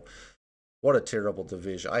Chicago. What a terrible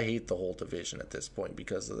division. I hate the whole division at this point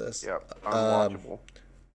because of this. Yep, unwatchable.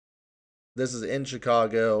 This is in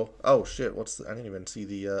Chicago. Oh shit! I didn't even see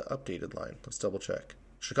the updated line. Let's double check.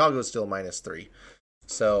 Chicago is still -3.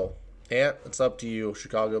 So, Ant, it's up to you.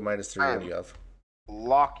 Chicago -3. What do you have?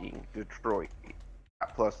 Locking Detroit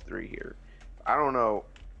at +3 here. I don't know.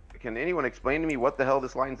 Can anyone explain to me what the hell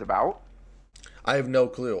this line's about? I have no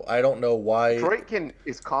clue. I don't know why. Detroit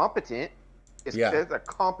is competent. It's a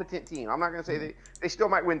competent team. I'm not going to say they still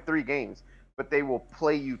might win 3 games, but they will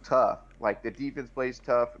play you tough. Like the defense plays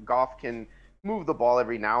tough. Goff can move the ball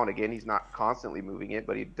every now and again. He's not constantly moving it,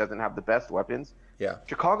 but he doesn't have the best weapons. Yeah.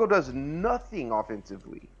 Chicago does nothing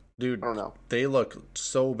offensively. Dude, I don't know. They look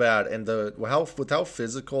so bad, and with how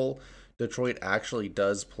physical Detroit actually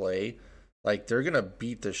does play, like they're gonna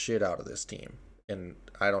beat the shit out of this team. And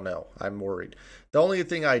I don't know. I'm worried. The only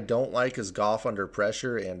thing I don't like is Goff under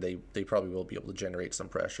pressure, and they probably will be able to generate some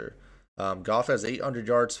pressure. Goff has 800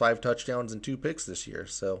 yards, 5 touchdowns, and 2 picks this year,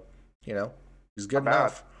 so he's good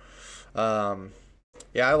enough.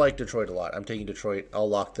 Yeah, I like Detroit a lot. I'm taking Detroit. I'll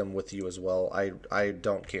lock them with you as well. I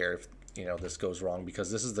don't care if this goes wrong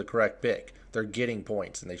because this is the correct pick. They're getting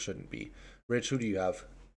points and they shouldn't be. Rich, who do you have?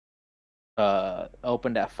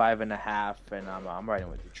 Opened at 5.5, and I'm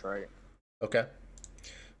riding with Detroit. Okay.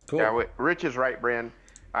 Cool. Yeah, Rich is right, Brand.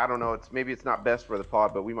 I don't know. Maybe it's not best for the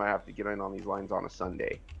pod, but we might have to get in on these lines on a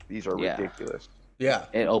Sunday. These are ridiculous. Yeah.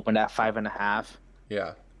 It opened at 5.5.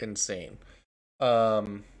 Yeah, insane.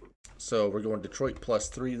 So we're going Detroit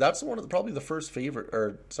 +3. That's probably the first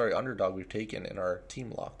underdog we've taken in our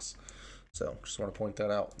team locks. So just want to point that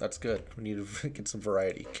out. That's good. We need to get some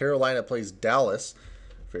variety. Carolina plays Dallas.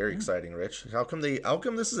 Very exciting, Rich. How come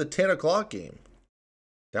this is a 10 o'clock game?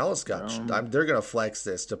 Dallas they're gonna flex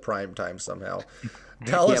this to prime time somehow.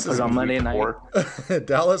 Dallas is on Monday night.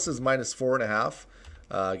 Dallas is -4.5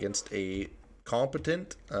 against a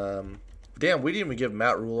competent. Damn, we didn't even give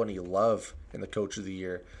Matt Rule any love in the Coach of the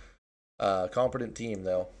Year. Competent team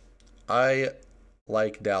though. I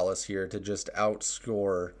like Dallas here to just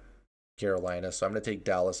outscore Carolina, so I'm gonna take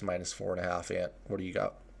Dallas -4.5. Ant, what do you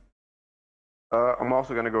got? I'm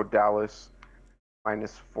also gonna go Dallas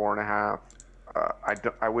 -4.5.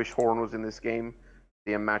 I wish Horn was in this game.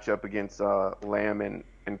 See him match up against Lamb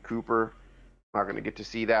and Cooper. Not going to get to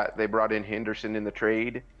see that. They brought in Henderson in the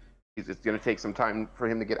trade. It's going to take some time for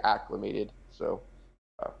him to get acclimated. So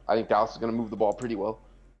I think Dallas is going to move the ball pretty well.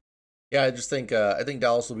 Yeah, I just think I think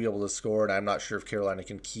Dallas will be able to score, and I'm not sure if Carolina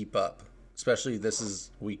can keep up. Especially this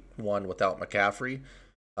is week 1 without McCaffrey,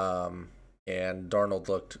 and Darnold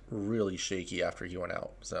looked really shaky after he went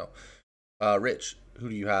out. So, Rich, who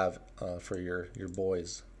do you have for your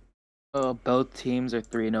boys? Both teams are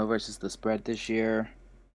 3-0 versus the spread this year.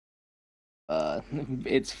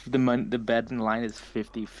 It's the bet in line is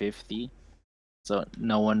 50-50, so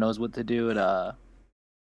no one knows what to do.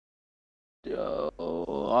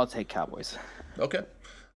 I'll take Cowboys. Okay.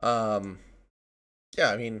 Yeah,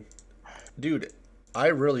 I mean, dude, I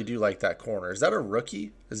really do like that corner. Is that a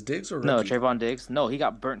rookie? Is Diggs a rookie? No, Trayvon Diggs. No, he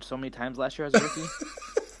got burnt so many times last year as a rookie.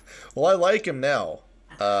 Well, I like him now.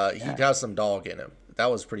 He has some dog in him. That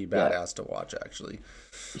was pretty badass to watch, actually.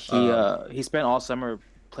 He spent all summer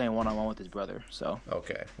playing one-on-one with his brother. So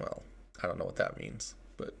okay, well, I don't know what that means,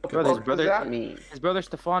 but what does that mean? His brother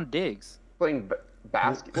Stephon Diggs playing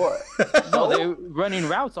basketball. No, they were running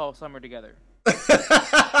routes all summer together.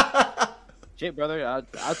 Shit, brother.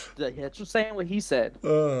 That's just saying what he said.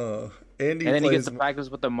 And then he gets to practice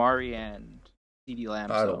with Amari and CeeDee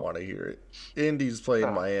Lamb. I don't want to hear it. Indy's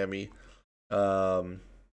playing Miami.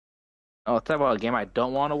 Talk about a game I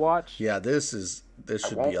don't want to watch. Yeah, this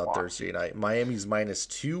should be on Thursday night. Miami's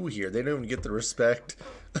 -2 here. They don't even get the respect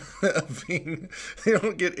of being. They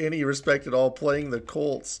don't get any respect at all playing the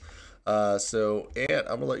Colts. So, Ant,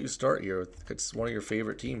 I'm gonna let you start here. It's one of your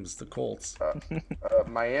favorite teams, the Colts.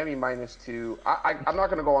 Miami -2. I'm not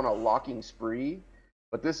going to go on a locking spree,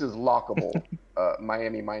 but this is lockable.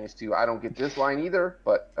 Miami -2. I don't get this line either,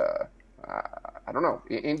 but I don't know.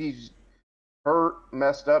 Indy's hurt,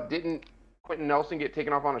 messed up. Didn't Quentin Nelson get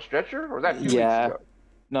taken off on a stretcher? Or was that 2 weeks ago?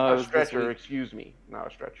 No, it A was stretcher, excuse me. Not a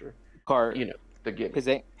stretcher. Cart. You know, the give.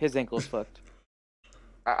 His ankle's fucked.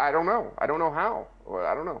 I don't know. I don't know how. Well,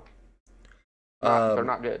 I don't know. They're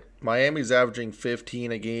not good. Miami's averaging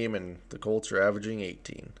 15 a game, and the Colts are averaging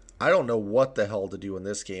 18. I don't know what the hell to do in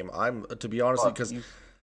this game. To be honest, because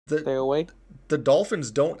Stay away. the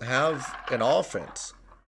Dolphins don't have an offense.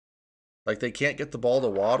 Like, they can't get the ball to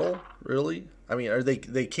Waddle, really. I mean, or they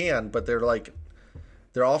can, but their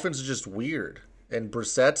offense is just weird. And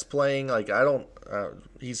Brissett's playing like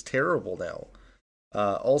he's terrible now.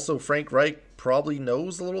 Also, Frank Reich probably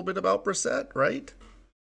knows a little bit about Brissett, right?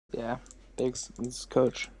 Yeah, he's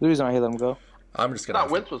coach. The reason why he let him go. I'm just gonna. I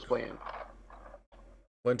thought Wentz was playing.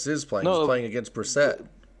 Wentz is playing. No. He's playing against Brissett.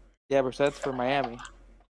 Yeah, Brissett's for Miami.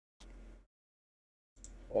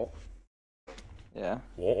 Oh. Yeah.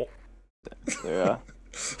 Whoa.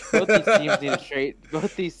 Both these teams need to trade.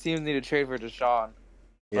 Both these teams need to trade for Deshaun.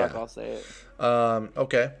 Yeah. Fuck, I'll say it.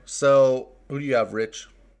 Okay. So who do you have, Rich?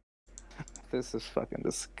 This is fucking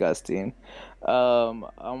disgusting. I'm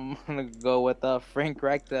gonna go with Frank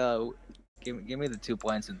Reich. Give me the 2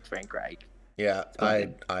 points in Frank Reich. Yeah, I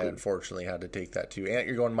unfortunately had to take that too. Ant,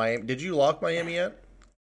 you're going Miami. Did you lock Miami yet?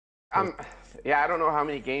 Yeah, I don't know how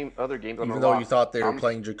many other games I'm Even gonna though lock. you thought they were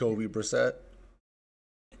playing Jacoby Brissett.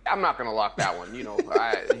 I'm not gonna lock that one.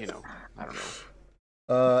 I don't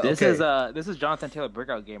know. This okay. is Jonathan Taylor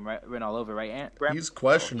breakout game, right? Written all over, right, Ant? Bram? He's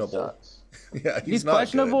questionable. Yeah, He's not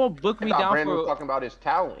questionable. good. Book me I thought down Brandon was for talking about his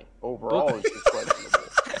talent overall. Is just questionable.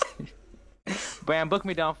 Bram. Book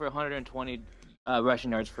me down for 120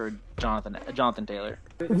 rushing yards for Jonathan Taylor.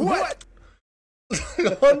 What?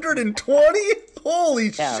 120? Holy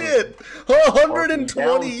Yeah. shit!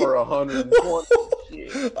 120 for 120.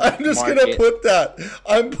 Shit. I'm just Mark gonna it. put that.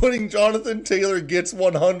 I'm putting Jonathan Taylor gets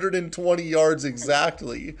 120 yards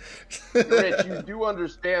exactly. Rich, you do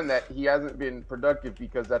understand that he hasn't been productive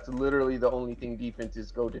because that's literally the only thing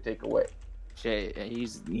defenses go to take away. Shit,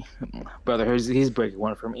 he's breaking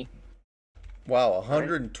one for me. Wow,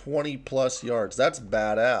 120 plus yards. That's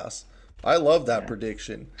badass. I love that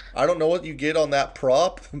prediction. I don't know what you get on that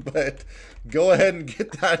prop, but go ahead and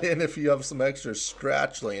get that in if you have some extra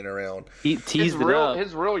scratch laying around. He teased it up.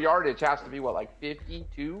 His real yardage has to be what, like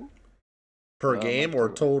 52? Per game or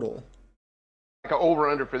total? Like an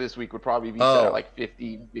over-under for this week would probably be set at like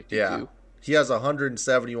 50, 52. Yeah. He has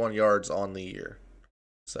 171 yards on the year.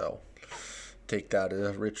 So take that.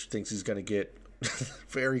 Rich thinks he's going to get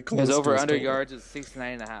very close His to over his under total. yards is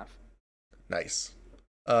 69.5. Nice.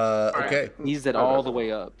 Right. Okay. He's it all the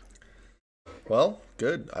way up. Well,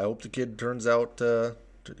 good. I hope the kid turns out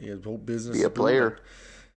his whole business Be a is booming. player.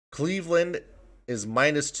 Cleveland is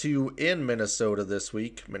 -2 in Minnesota this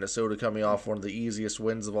week. Minnesota coming off one of the easiest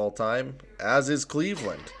wins of all time, as is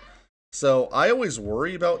Cleveland. So I always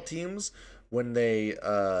worry about teams when they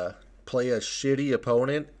play a shitty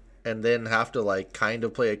opponent and then have to like kind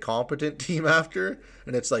of play a competent team after,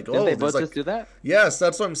 and it's like, Didn't they both there's just do that? Yes,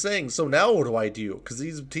 that's what I'm saying. So now what do I do? Because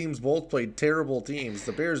these teams both played terrible teams.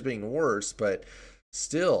 The Bears being worse, but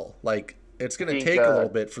still, like it's going to take a little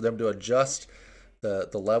bit for them to adjust the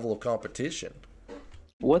level of competition.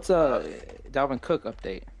 What's Dalvin Cook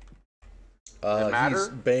update? He's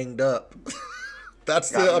banged up.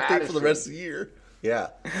 That's the Got update for the Madison. rest of the year. Yeah.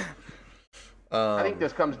 I think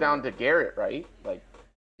this comes down to Garrett, right? Like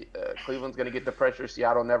Cleveland's going to get the pressure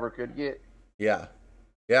Seattle never could get. Yeah.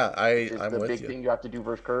 I'm the with big you. thing you have to do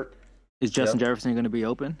versus Kurt. Is Justin Jefferson going to be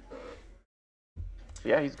open?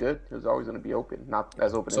 Yeah, he's good. He's always going to be open. Not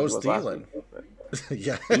as open So as he is was last Thielen. week. But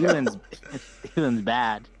Yeah. Thielens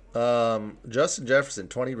bad. Justin Jefferson,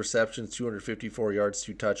 20 receptions, 254 yards,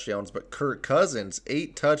 2 touchdowns. But Kirk Cousins,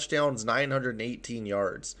 8 touchdowns, 918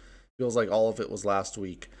 yards. Feels like all of it was last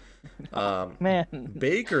week. Man.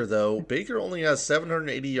 Baker only has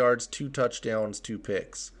 780 yards, 2 touchdowns, 2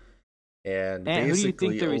 picks. And Man, who do you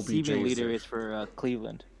basically think the OBJ receiving leader is for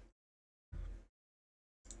Cleveland?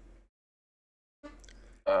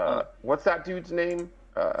 What's that dude's name?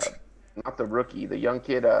 Not the rookie, the young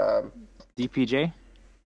kid. DPJ?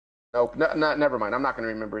 Nope, never mind. I'm not going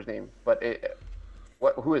to remember his name. But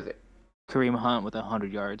who is it? Kareem Hunt with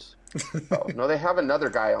 100 yards. Oh, no, they have another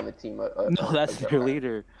guy on the team. No, that's their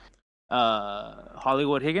leader.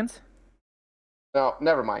 Hollywood Higgins? No,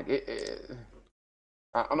 never mind.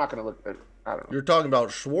 I'm not going to look. I don't know. You're talking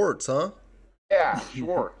about Schwartz, huh? Yeah,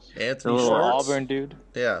 Schwartz. The Anthony little Schwartz. Auburn dude.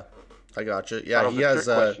 Yeah, I got you. That Yeah, was he a has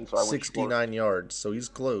trick question, so I went 69 yards, so he's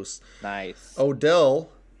close. Nice. Odell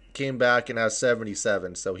came back and has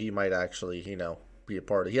 77, so he might actually, be a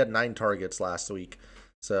part of. He had 9 targets last week,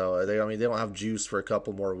 so they don't have juice for a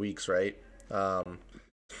couple more weeks, right? I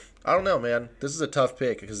don't know, man. This is a tough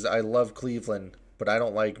pick because I love Cleveland, but I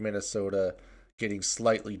don't like Minnesota getting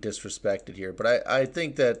slightly disrespected here. But I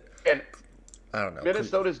think that And I don't know.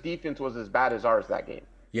 Minnesota's defense was as bad as ours that game.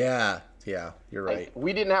 Yeah, you're right. Like,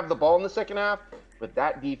 we didn't have the ball in the second half, but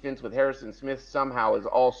that defense with Harrison Smith somehow is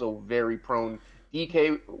also very prone.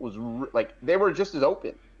 DK was they were just as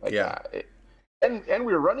open. And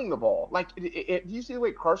we were running the ball. Do you see the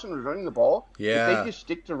way Carson was running the ball? Yeah. If they just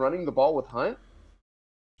stick to running the ball with Hunt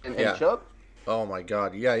and Chubb. Oh my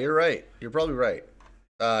God. Yeah, you're right. You're probably right.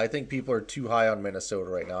 I think people are too high on Minnesota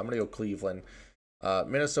right now. I'm gonna go Cleveland.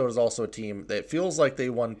 Minnesota's also a team that feels like they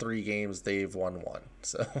won 3 games. They've won 1.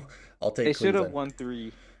 So I'll take Cleveland. They should have won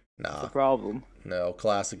 3. Nah. That's the problem. No,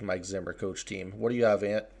 classic Mike Zimmer coach team. What do you have,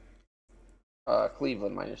 Ant?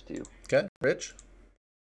 Cleveland -2. Okay, Rich?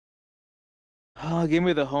 Give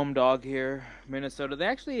me the home dog here. Minnesota. They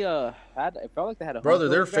actually it felt like they had a home Brother,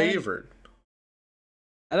 they're field advantage. favored.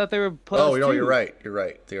 I thought they were +2. Oh, no, you're right. You're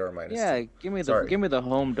right. They are -2. Yeah, give me the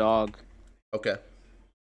home dog. Okay.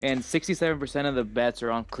 And 67% of the bets are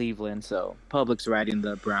on Cleveland, so public's riding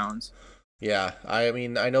the Browns. Yeah, I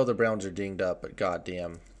mean, I know the Browns are dinged up, but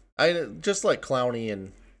goddamn, I just like Clowney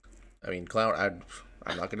and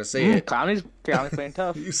I'm not gonna say it. Clowney's playing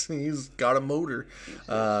tough. He's got a motor.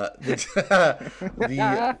 The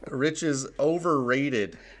Rich's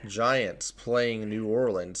overrated Giants playing New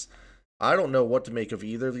Orleans. I don't know what to make of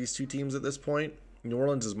either of these two teams at this point. New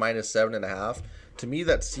Orleans is -7.5. To me,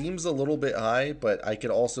 that seems a little bit high, but I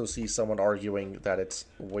could also see someone arguing that it's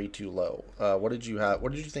way too low. What did you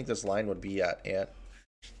think this line would be at, Ant?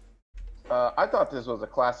 I thought this was a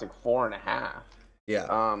classic 4.5. Yeah.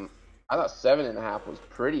 I thought 7.5 was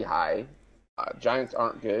pretty high. Giants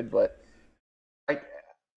aren't good, but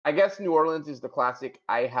I guess New Orleans is the classic.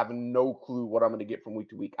 I have no clue what I'm going to get from week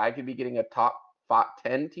to week. I could be getting a top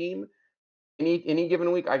 10 team any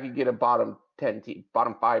given week. I could get a bottom 5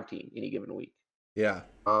 team any given week. Yeah.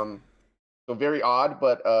 So very odd,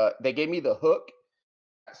 but they gave me the hook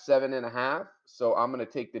at 7.5. So I'm going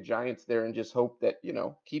to take the Giants there and just hope that,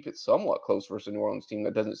 keep it somewhat close versus a New Orleans team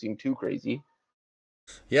that doesn't seem too crazy.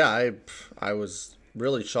 Yeah, I was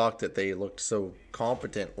really shocked that they looked so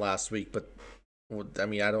competent last week, but I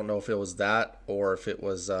mean, I don't know if it was that or if it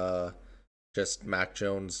was just Mac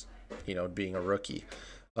Jones, being a rookie.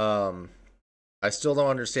 I still don't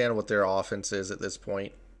understand what their offense is at this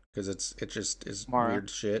point because it just is Kamara. Weird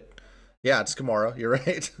shit. Yeah, it's Kamara. You're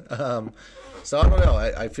right. So I don't know.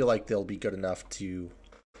 I feel like they'll be good enough to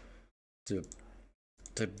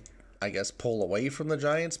I guess pull away from the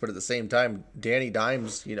Giants, but at the same time, Danny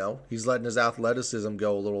Dimes, he's letting his athleticism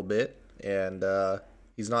go a little bit, and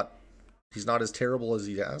he's not as terrible as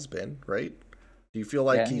he has been, right? Do you feel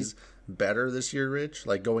like he's better this year, Rich?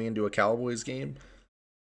 Like going into a Cowboys game?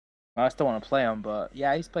 I still want to play him, but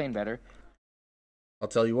yeah, he's playing better. I'll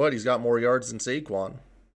tell you what, he's got more yards than Saquon.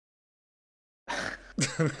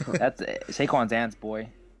 That's Saquon's aunt's boy.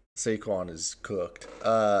 Saquon is cooked.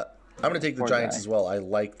 I'm going to take the Giants as well. I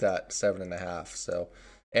like that 7.5. So,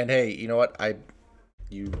 and hey, you know what?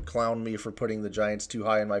 You clowned me for putting the Giants too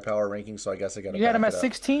high in my power ranking, so I guess I got to. You had him at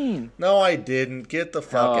 16. No, I didn't. Get the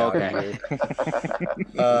fuck out of here.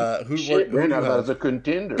 We're not as a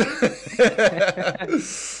contender.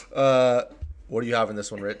 What do you have in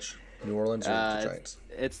this one, Rich? New Orleans or the Giants?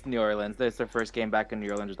 It's New Orleans. It's their first game back in New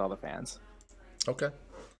Orleans with all the fans. Okay.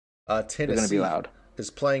 Tennessee They're gonna be loud. Is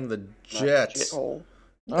playing the Jets.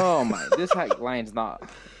 Oh my! This line's not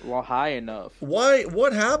high enough. Why?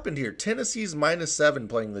 What happened here? Tennessee's -7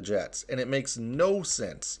 playing the Jets, and it makes no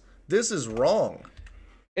sense. This is wrong.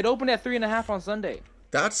 It opened at 3.5 on Sunday.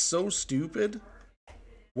 That's so stupid.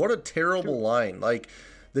 What a terrible line! Like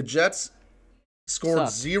the Jets scored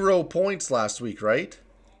 0 points last week, right?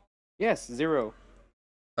 Yes, 0.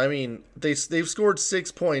 I mean, they've scored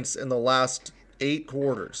 6 points in the last 8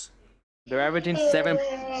 quarters. They're averaging 7.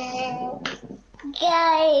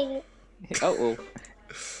 Guys.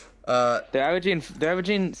 They're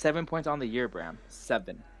averaging 7 points on the year, Bram.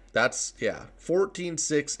 7. That's 14,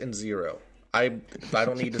 6, and 0. I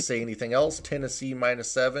don't need to say anything else. Tennessee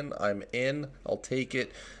 -7. I'm in. I'll take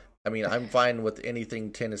it. I mean, I'm fine with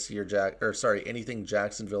anything Tennessee anything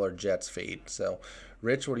Jacksonville or Jets fade. So,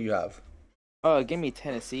 Rich, what do you have? Give me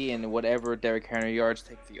Tennessee and whatever Derrick Henry yards,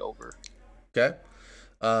 take the over. Okay.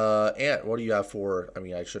 Ant, what do you have for? I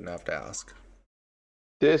mean, I shouldn't have to ask.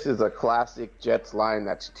 This is a classic Jets line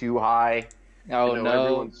that's too high. Oh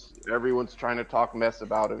no! Everyone's trying to talk mess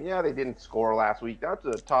about them. Yeah, they didn't score last week. That's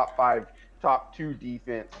a top 5, top 2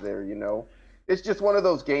 defense there. It's just one of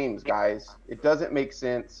those games, guys. It doesn't make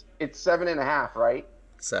sense. It's 7.5, right?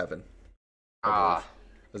 7.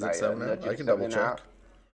 Is it 7? I can double check.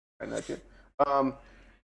 I nudge it. I'll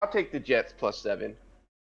take the Jets plus 7.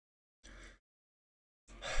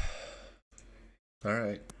 All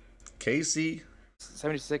right, KC.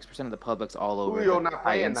 76% of the public's all over. Julio not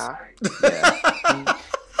playing now. Yeah.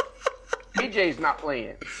 AJ's not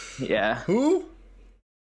playing. Yeah. Who?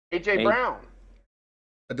 AJ Brown.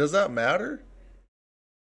 Does that matter?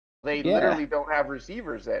 They literally don't have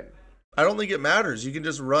receivers then. I don't think it matters. You can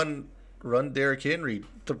just run Derrick Henry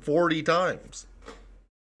to 40 times.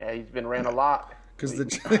 Yeah, he's been ran a lot. Because he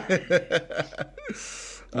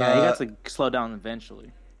got to slow down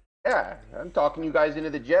eventually. Yeah, I'm talking you guys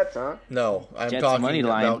into the Jets, huh? No, I'm Jets talking money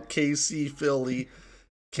line. about KC Philly.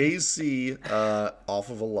 KC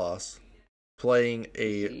off of a loss, playing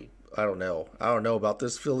I don't know about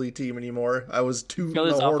this Philly team anymore. I was too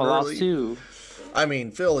Philly's off a loss too. I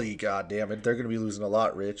mean, Philly, god damn it, they're going to be losing a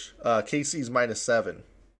lot, Rich. KC's -7,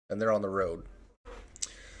 and they're on the road.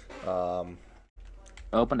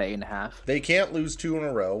 Open to 8.5. They can't lose 2 in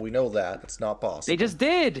a row. We know that. It's not possible. They just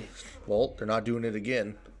did. Well, they're not doing it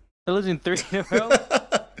again. They're losing 3 in a row.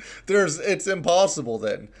 It's impossible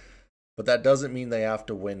then. But that doesn't mean they have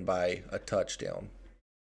to win by a touchdown.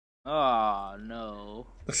 Oh, no.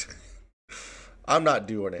 I'm not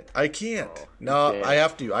doing it. I can't. Okay. I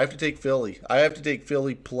have to. I have to take Philly. I have to take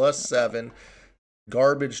Philly plus 7.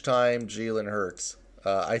 Garbage time, Jalen Hurts.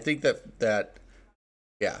 I think that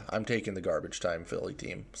yeah, I'm taking the garbage time Philly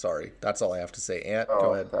team. Sorry. That's all I have to say. Ant,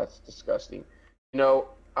 go ahead. That's disgusting.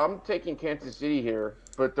 I'm taking Kansas City here,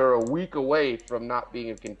 but they're a week away from not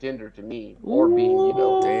being a contender to me, or being,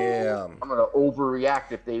 damn. I'm gonna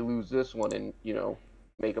overreact if they lose this one and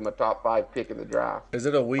make them a top 5 pick in the draft. Is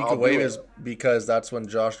it a week away because that's when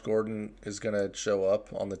Josh Gordon is gonna show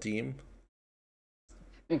up on the team?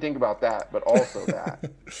 Didn't think about that, but also that.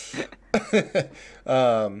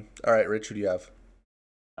 All right, Rich, who do you have?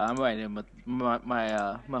 I'm right in with my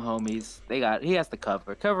homies. He has to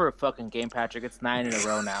cover a fucking game, Patrick. It's 9 in a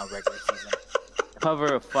row now, regular season.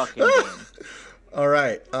 Cover a fucking game. All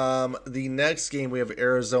right. The next game we have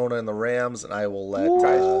Arizona and the Rams, and I will let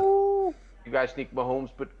you guys think Mahomes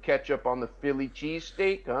put ketchup on the Philly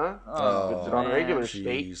cheesesteak, huh? Oh, it's on a regular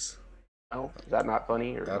steak. No, is that not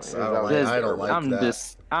funny? Or I don't like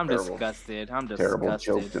that. I'm disgusted. Terrible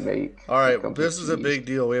joke to make. All right, this is a big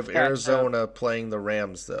deal. We have Arizona playing the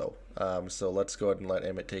Rams, though. So let's go ahead and let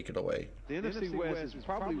Emmett take it away. The NFC West is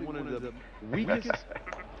probably one of the weakest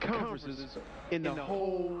conferences in the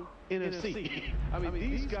whole NFC. I mean,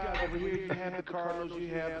 these guys over here, you have the Cardinals, you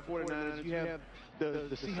have the 49ers, you have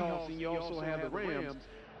the Seahawks, and you also have the Rams.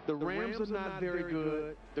 The Rams are not very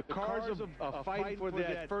good. The Cards are fighting for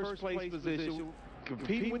that first place position,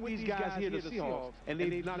 competing with these guys here, the Seahawks, and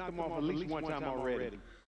they've knocked them off at least one time already.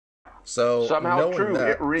 So somehow true.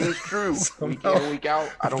 It rings true. Week in, week out.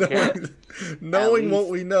 I don't care. Knowing what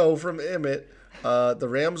we know from Emmett, the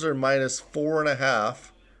Rams are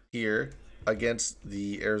 -4.5 here against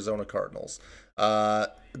the Arizona Cardinals.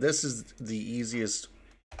 This is the easiest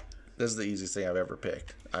thing I've ever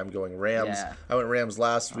picked. I'm going Rams. Yeah. I went Rams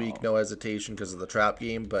last week, no hesitation because of the trap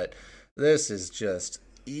game, but this is just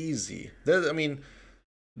easy.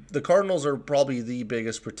 The Cardinals are probably the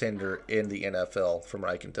biggest pretender in the NFL from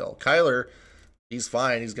what I can tell. Kyler, he's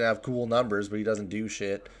fine. He's going to have cool numbers, but he doesn't do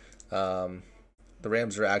shit. The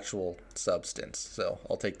Rams are actual substance, so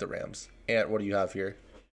I'll take the Rams. Ant, what do you have here?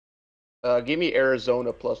 Give me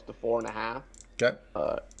Arizona plus the 4.5. Okay.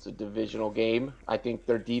 It's a divisional game. I think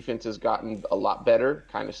their defense has gotten a lot better.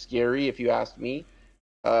 Kind of scary, if you ask me.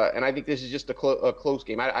 And I think this is just a close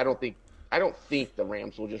game. I don't think the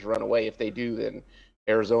Rams will just run away. If they do, then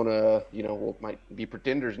Arizona, might be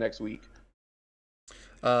pretenders next week.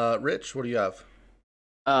 Rich, what do you have?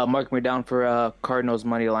 Mark me down for Cardinals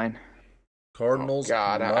money line. Cardinals. Oh,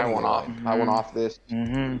 God, I went off. I went off this.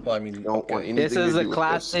 Mm-hmm. Well, I mean, don't want anything this is to a do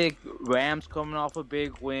classic. Rams coming off a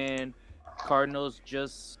big win. Cardinals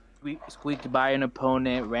just squeaked by an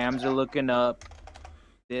opponent. Rams are looking up.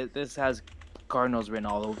 This has Cardinals written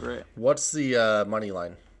all over it. What's the money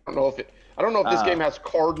line? I don't know if this game has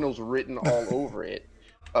Cardinals written all over it.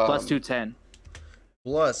 Plus 210.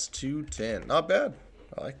 Plus 210. Not bad.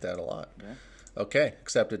 I like that a lot. Yeah. Okay,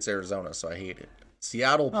 except it's Arizona, so I hate it.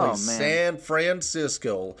 Seattle plays San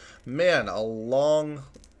Francisco. Man, a long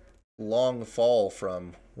fall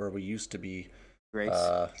from where we used to be. Great.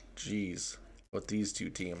 Jeez. with these two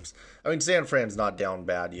teams. I mean, San Fran's not down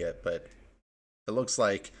bad yet, but it looks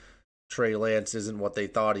like Trey Lance isn't what they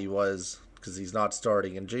thought he was because he's not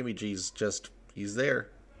starting, and Jimmy G's he's there.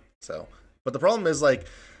 So, but the problem is, like,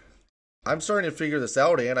 I'm starting to figure this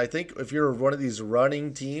out, and I think if you're one of these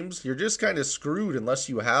running teams, you're just kind of screwed unless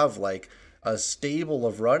you have, like, a stable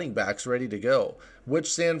of running backs ready to go,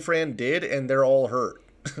 which San Fran did, and they're all hurt.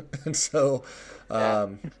 And so,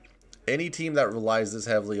 any team that relies this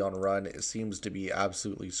heavily on run, it seems to be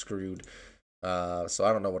absolutely screwed. So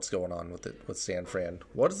I don't know what's going on with San Fran.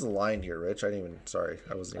 What is the line here, Rich? I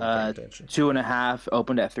wasn't even paying attention. 2.5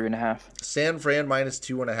 opened at 3.5. San Fran minus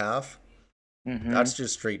 2.5. Mm-hmm. That's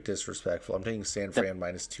just straight disrespectful. I'm taking San Fran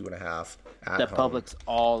minus 2.5 at the home. public's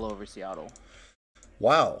all over Seattle.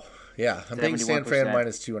 Wow. Yeah, I'm taking San Fran 71%.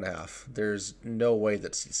 minus 2.5. There's no way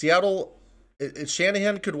that Seattle.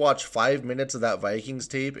 Shanahan could watch 5 minutes of that Vikings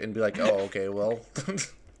tape and be like, "Oh, okay, well,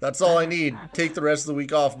 that's all I need. Take the rest of the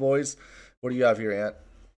week off, boys." What do you have here, Ant?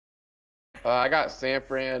 I got San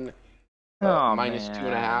Fran minus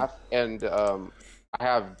 2.5, and I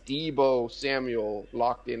have Deebo Samuel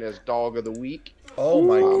locked in as dog of the week. Oh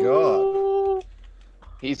my god.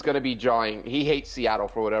 He's going to be jawing. He hates Seattle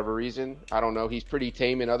for whatever reason. I don't know. He's pretty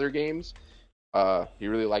tame in other games. He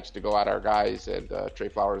really likes to go at our guys, and Trey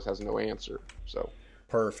Flowers has no answer. So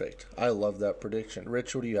perfect. I love that prediction.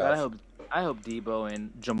 Rich, what do you have? I hope Deebo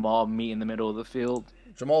and Jamal meet in the middle of the field.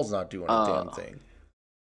 Jamal's not doing a damn thing.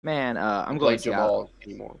 Man, I'm going to Jamal Seattle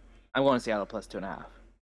anymore. I'm going to Seattle plus 2.5.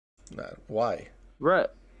 Nah, why? Right.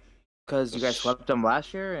 Because you guys swept them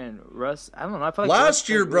last year, and Russ, I don't know. I feel like last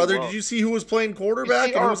year, brother, did you see who was playing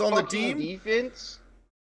quarterback and who was on the team? Defense?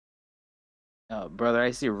 Brother,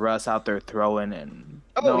 I see Russ out there throwing and.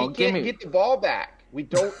 Oh, he can't get the ball back. We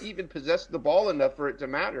don't even possess the ball enough for it to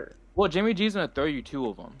matter. Well, Jimmy G's gonna throw you 2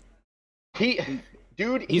 of them. He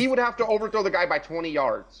would have to overthrow the guy by 20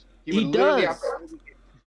 yards. He does.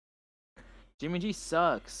 Jimmy G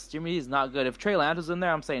sucks. Jimmy G is not good. If Trey Lance was in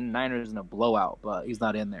there, I'm saying Niners in a blowout, but he's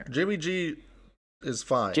not in there. Jimmy G is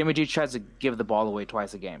fine. Jimmy G tries to give the ball away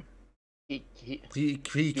twice a game. He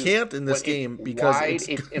can't in this game because it's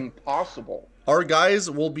impossible. Our guys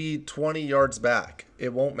will be 20 yards back.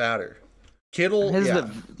 It won't matter. Kittle, this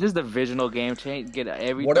is the divisional game. Get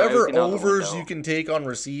every whatever overs you can take on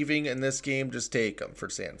receiving in this game, just take them for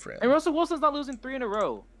San Fran. And Russell Wilson's not losing 3 in a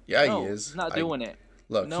row. Yeah, he is. He's not doing it.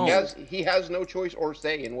 Look, no. He has no choice or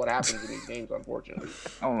say in what happens in these games, unfortunately.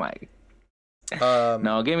 Oh my.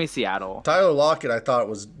 No, give me Seattle. Tyler Lockett, I thought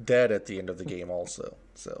was dead at the end of the game, also.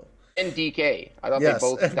 So. And DK, I thought they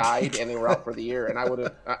both died and they were out for the year. And I would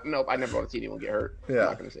have nope, I never want to see anyone get hurt. Yeah. I'm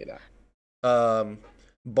not going to say that.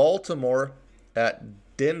 Baltimore at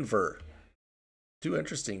Denver. 2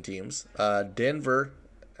 interesting teams. Denver,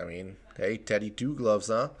 I mean, hey, Teddy 2 gloves,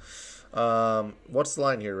 huh? What's the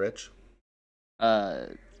line here, Rich?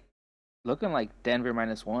 Looking like Denver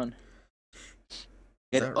 -1.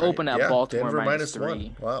 It right? opened at Baltimore Denver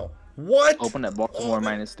 -3. -1. Wow. What? Opened at Baltimore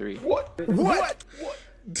 -3. What?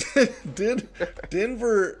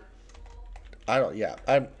 Denver.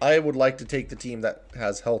 I would like to take the team that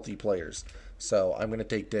has healthy players. So I'm going to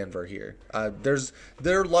take Denver here.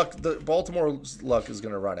 Their luck. The Baltimore's luck is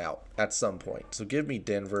going to run out at some point. So give me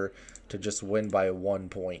Denver to just win by 1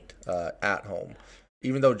 point at home.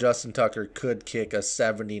 Even though Justin Tucker could kick a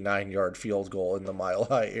 79-yard field goal in the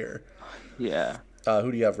mile-high air. Yeah.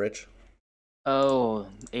 Who do you have, Rich? Oh,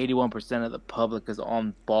 81% of the public is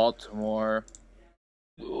on Baltimore.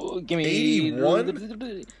 Ooh, give me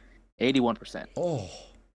 81? 81%. Oh.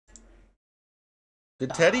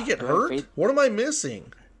 Did Teddy get hurt? What am I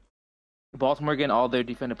missing? Baltimore getting all their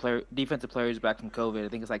defensive players back from COVID. I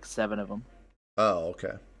think it's like 7 of them. Oh,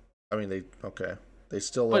 okay. I mean, they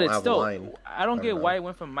still don't have a line. I don't get why it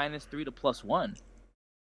went from -3 to +1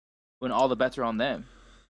 when all the bets are on them.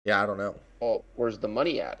 Yeah, I don't know. Well, where's the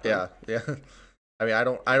money at? Yeah. I mean, I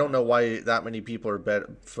don't know why that many people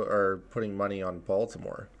are putting money on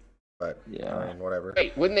Baltimore, but yeah, I mean, whatever.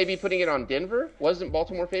 Wait, wouldn't they be putting it on Denver? Wasn't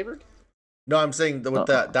Baltimore favored? No, I'm saying with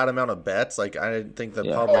that amount of bets, like I didn't think the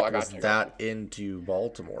public was that into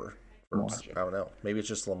Baltimore. I don't know. Maybe it's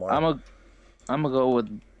just Lamar. I'm gonna go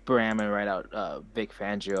with Bram and write out Vic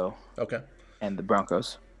Fangio. Okay. And the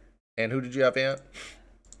Broncos. And who did you have, Ant?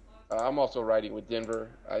 I'm also riding with Denver.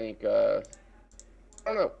 I think I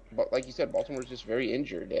don't know, but like you said, Baltimore's just very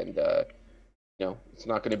injured, and it's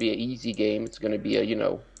not going to be an easy game. It's going to be a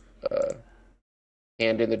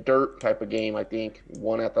hand in the dirt type of game. I think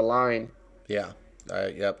 1 at the line. Yeah.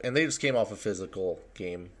 Yep. And they just came off a physical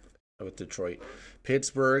game with Detroit.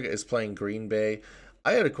 Pittsburgh is playing Green Bay.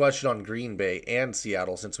 I had a question on Green Bay and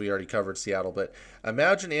Seattle since we already covered Seattle, but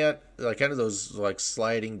imagine like kind of those like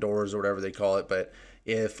sliding doors or whatever they call it, but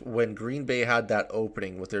if when Green Bay had that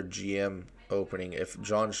opening with their GM opening, if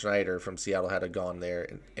John Schneider from Seattle had gone there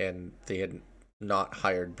and they had not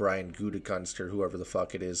hired Brian Gutekunst or whoever the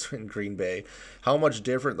fuck it is in Green Bay, how much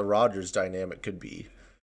different the Rodgers dynamic could be.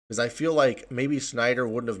 Because I feel like maybe Schneider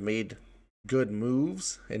wouldn't have made good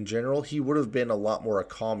moves in general. He would have been a lot more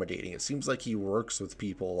accommodating. It seems like he works with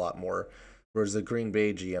people a lot more, whereas the Green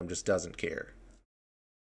Bay GM just doesn't care.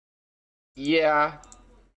 Yeah.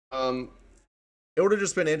 It would have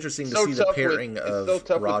just been interesting to see the pairing of It's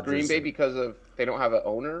so tough Rodgers with Green Bay because they don't have an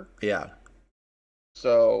owner. Yeah.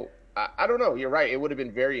 So I don't know. You're right. It would have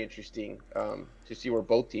been very interesting to see where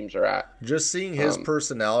both teams are at. Just seeing his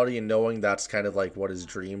personality and knowing that's kind of like what his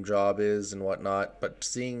dream job is and whatnot, but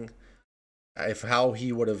seeing how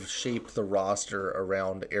he would have shaped the roster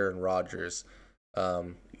around Aaron Rodgers,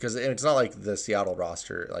 because it's not like the Seattle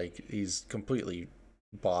roster. Like he's completely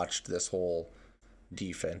botched this whole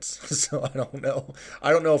defense. So I don't know.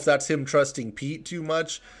 I don't know if that's him trusting Pete too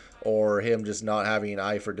much or him just not having an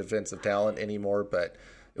eye for defensive talent anymore, but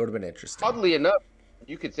it would have been interesting. Oddly enough,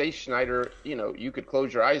 you could say Schneider, you could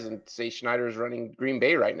close your eyes and say Schneider is running Green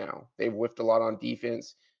Bay right now. They've whiffed a lot on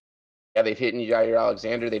defense. Yeah, they've hit Jair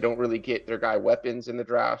Alexander. They don't really get their guy weapons in the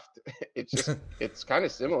draft. It's just, it's kind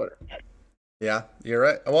of similar. Yeah, you're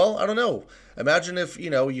right. Well, I don't know. Imagine if,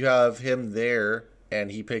 you have him there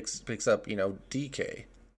and he picks up, DK,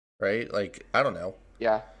 right? Like, I don't know.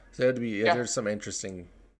 Yeah. So it'd be, there's some interesting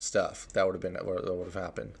stuff that would have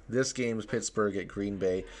happened. This game's Pittsburgh at Green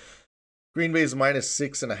Bay. Green Bay's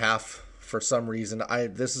 -6.5 for some reason.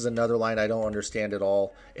 This is another line I don't understand at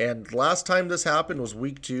all. And last time this happened was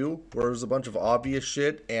week 2, where it was a bunch of obvious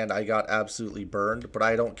shit, and I got absolutely burned. But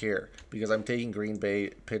I don't care because I'm taking Green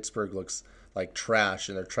Bay. Pittsburgh looks like trash,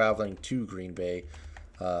 and they're traveling to Green Bay.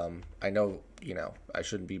 I know, I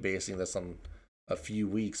shouldn't be basing this on a few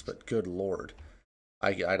weeks, but good lord,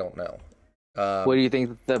 I don't know. What do you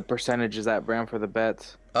think the percentage is at, Bram, for the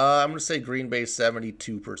bets? I'm gonna say Green Bay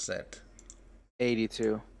 72%.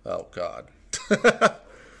 82. Oh God.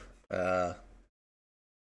 I'm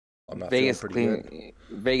not Vegas feeling pretty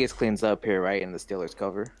good. Vegas cleans up here, right? And the Steelers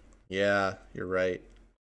cover. Yeah, you're right.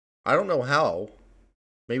 I don't know how.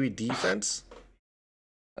 Maybe defense.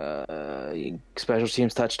 Special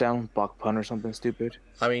teams touchdown, block punt or something stupid.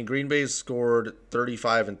 I mean, Green Bay's scored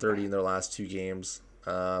 35 and 30 in their last 2 games.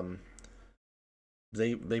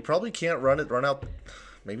 They probably can't run out.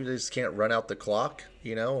 Maybe they just can't run out the clock,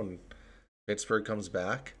 and Pittsburgh comes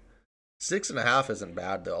back. 6.5 isn't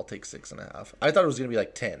bad though. I'll take 6.5. I thought it was gonna be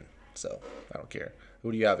like 10, so I don't care.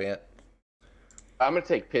 Who do you have, Ant? I'm gonna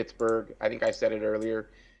take Pittsburgh. I think I said it earlier.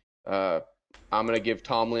 I'm gonna give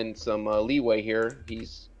Tomlin some leeway here.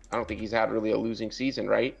 I don't think he's had really a losing season,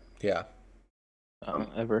 right? Yeah.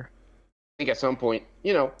 Ever. I think at some point,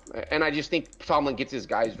 and I just think Tomlin gets his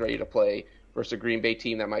guys ready to play versus a Green Bay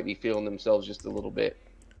team that might be feeling themselves just a little bit.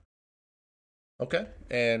 Okay.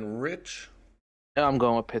 And Rich? I'm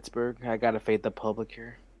going with Pittsburgh. I gotta fade the public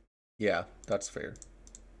here. Yeah, that's fair.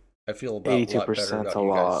 I feel about 82% a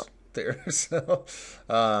lot there. So,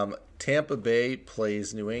 Tampa Bay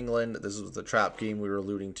plays New England. This was the trap game we were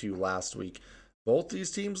alluding to last week. Both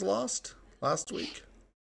these teams lost last week.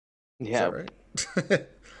 Yeah. Is that right?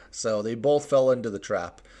 So they both fell into the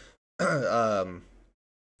trap. This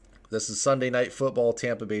is Sunday Night Football.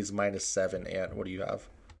 Tampa Bay's -7. And what do you have?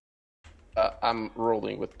 I'm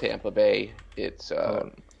rolling with Tampa Bay. It's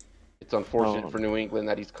unfortunate for New England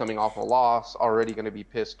that he's coming off a loss, already going to be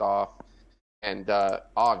pissed off, and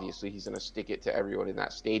obviously he's going to stick it to everyone in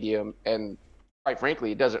that stadium. And quite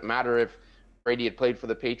frankly, it doesn't matter if Brady had played for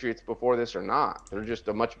the Patriots before this or not. They're just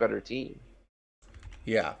a much better team.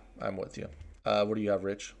 Yeah, I'm with you. What do you have,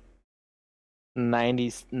 Rich?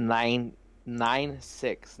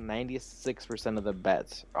 96% of the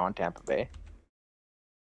bets are on Tampa Bay.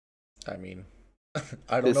 I mean,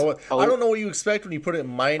 I don't know what you expect when you put it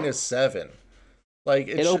 -7. Like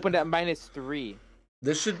it opened at -3.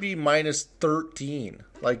 This should be -13.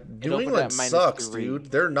 Like New England sucks, dude.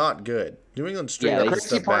 They're not good. New England straight up. The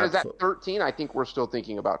crazy part is at 13. I think we're still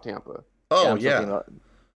thinking about Tampa. Oh yeah.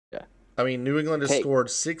 I mean, New England has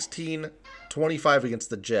scored 16, 25 against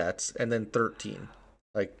the Jets, and then 13.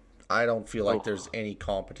 Like, I don't feel like there's any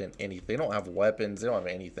competent anything. They don't have weapons. They don't have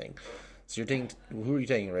anything. So you're taking, who are you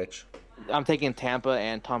taking, Rich? I'm taking Tampa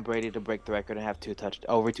and Tom Brady to break the record and have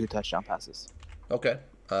over 2 touchdown passes. Okay.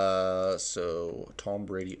 So Tom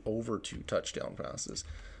Brady over 2 touchdown passes.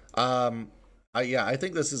 I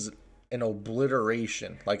think this is an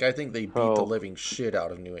obliteration. Like, I think they beat the living shit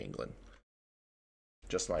out of New England.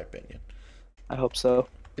 Just my opinion. I hope so.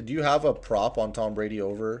 Do you have a prop on Tom Brady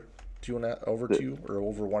over 2 or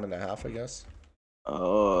over 1.5? I guess.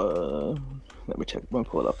 Let me check. Let me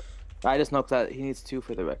pull it up. I just know that he needs 2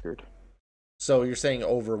 for the record. So you're saying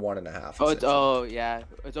over 1.5? Yeah,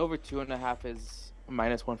 it's over 2.5 is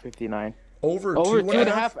minus 159. Over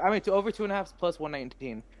 2.5. I mean, over 2.5 plus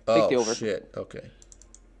 119. Oh the over. Shit! Okay.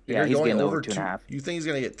 Yeah, he's getting over 2.5. You think he's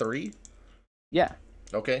gonna get 3? Yeah.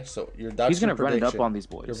 Okay, so he's gonna run it up on these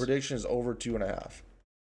boys. Your prediction is over 2.5.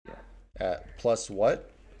 Yeah. At plus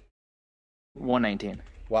what? 119.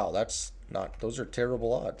 Wow, that's not. Those are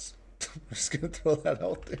terrible odds. I'm just gonna throw that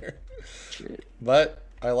out there. Shit. But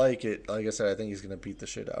I like it. Like I said, I think he's gonna beat the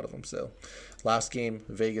shit out of him. So, last game,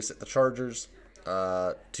 Vegas at the Chargers.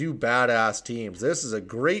 2 badass teams. This is a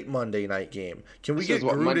great Monday night game. Can we get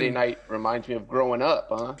Gruden? Monday night reminds me of growing up,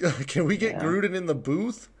 huh? Can we get Gruden in the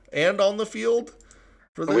booth and on the field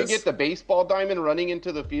for this? Can we get the baseball diamond running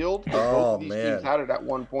into the field? Oh, both of these man. teams had it at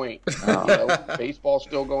one point. Baseball's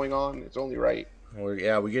still going on. It's only right.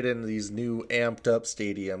 We get into these new amped up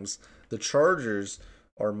stadiums. The Chargers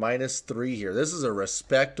are -3 here. This is a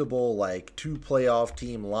respectable 2 playoff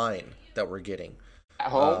team line that we're getting. At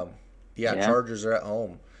home? Yeah, Chargers are at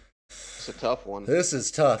home. It's a tough one. This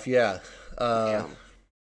is tough, yeah.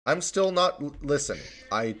 I'm still not... Listen,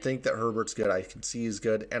 I think that Herbert's good. I can see he's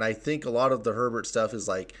good. And I think a lot of the Herbert stuff is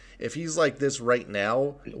if he's like this right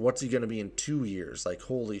now, what's he going to be in 2 years?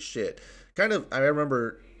 Holy shit. I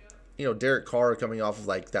remember, Derek Carr coming off of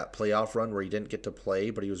that playoff run where he didn't get to play,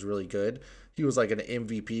 but he was really good. He was an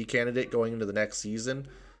MVP candidate going into the next season.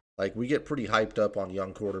 We get pretty hyped up on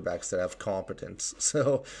young quarterbacks that have competence.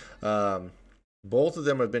 So, both of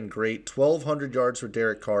them have been great. 1,200 yards for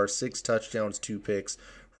Derek Carr, 6 touchdowns, 2 picks.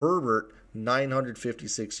 Herbert,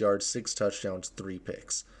 956 yards, 6 touchdowns, 3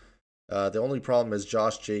 picks. The only problem is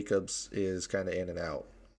Josh Jacobs is kind of in and out.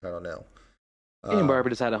 I don't know. Ian Barber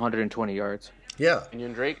just had 120 yards. Yeah.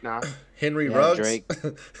 And Drake now. Henry Ruggs. Drake.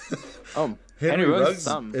 Henry Ruggs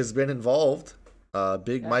has been involved.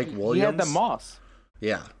 Big Mike Williams. He had the Moss.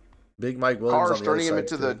 Yeah. Big Mike Williams. Carr's turning him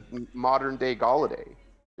into the modern day Galladay.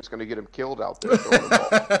 It's going to get him killed out there.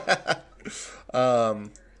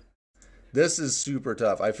 This is super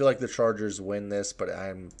tough. I feel like the Chargers win this, but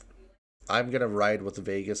I'm going to ride with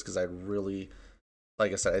Vegas because I really,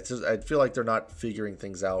 like I said, I feel like they're not figuring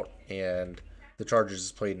things out, and the Chargers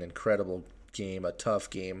has played an incredible game, a tough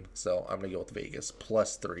game, so I'm going to go with Vegas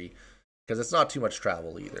 +3 because it's not too much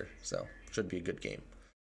travel either, so it should be a good game.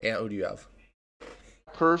 And who do you have?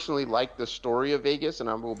 Personally like the story of Vegas, and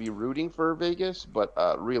I will be rooting for Vegas, but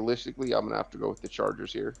realistically, I'm going to have to go with the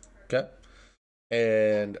Chargers here. Okay.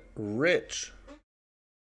 And Rich.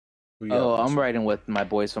 I'm riding with my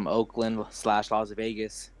boys from Oakland / Las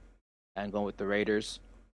Vegas and going with the Raiders.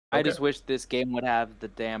 Okay. I just wish this game would have the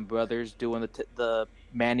damn brothers doing the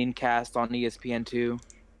Manning cast on ESPN2.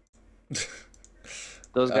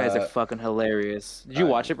 Those guys are fucking hilarious. Did you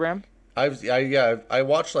watch it, Bram? I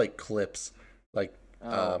watched clips, but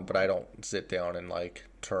I don't sit down and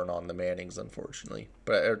turn on the Mannings, unfortunately.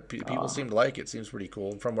 But people seem to like it. Seems pretty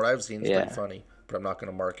cool. From what I've seen, it's pretty funny. But I'm not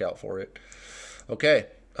going to mark out for it. Okay,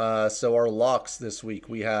 so our locks this week,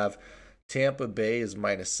 we have Tampa Bay is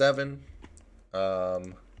 -7.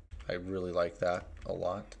 I really like that a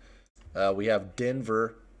lot. We have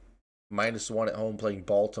Denver -1 at home playing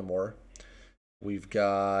Baltimore. We've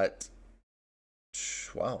got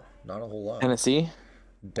not a whole lot. Tennessee,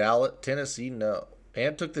 Tennessee, no,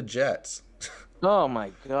 and took the Jets. Oh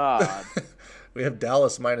my god. We have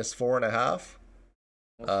Dallas -4.5.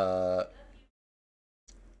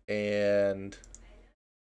 And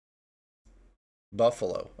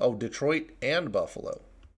Buffalo. Oh, Detroit and Buffalo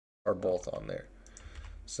are both on there.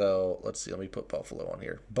 So let's see. Let me put Buffalo on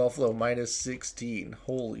here. Buffalo -16.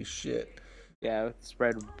 Holy shit. Yeah,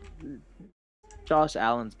 spread. Josh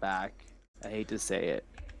Allen's back. I hate to say it.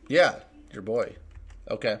 Yeah, your boy.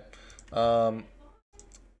 Okay. So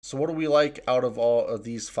what do we like out of all of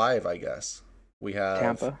these 5, I guess? We have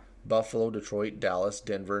Tampa, Buffalo, Detroit, Dallas,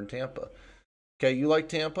 Denver, and Tampa. Okay, you like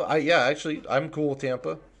Tampa? Actually, I'm cool with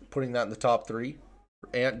Tampa. Putting that in the top 3.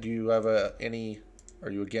 Ant, do you have any? Are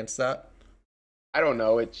you against that? I don't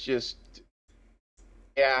know. It's just,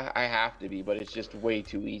 I have to be, but it's just way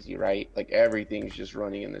too easy, right? Everything's just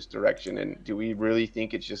running in this direction, and do we really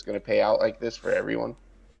think it's just going to pay out like this for everyone?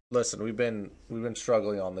 Listen, we've been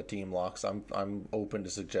struggling on the team locks. I'm open to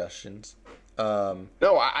suggestions.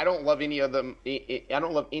 No, I don't love any of them. I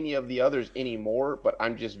don't love any of the others anymore, but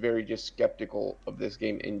I'm just very skeptical of this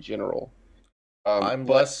game in general. I'm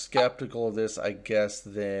less skeptical of this, I guess,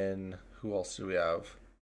 than who else do we have?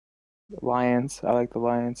 Lions. I like the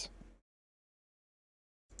Lions.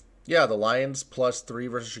 Yeah, the Lions +3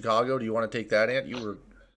 versus Chicago. Do you want to take that, Ant? You were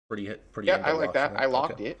pretty. Yeah, into I like that. watching I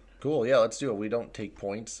locked Okay. it. Cool. Yeah, let's do it. We don't take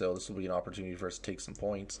points, so this will be an opportunity for us to take some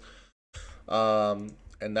points.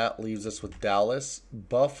 And that leaves us with Dallas,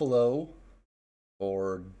 Buffalo,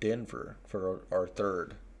 or Denver for our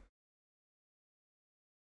third.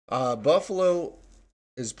 Buffalo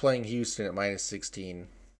is playing Houston at -16.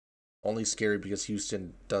 Only scary because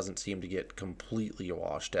Houston doesn't seem to get completely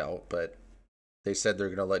washed out, but they said they're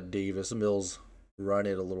going to let Davis Mills run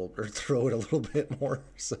it a little or throw it a little bit more.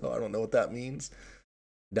 So I don't know what that means.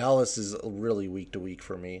 Dallas is really week to week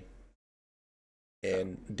for me.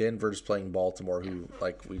 And Denver's playing Baltimore, who,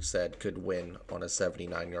 like we said, could win on a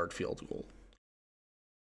 79-yard field goal.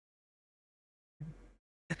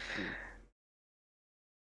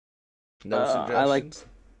 No suggestions?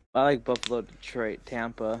 I like Buffalo, Detroit,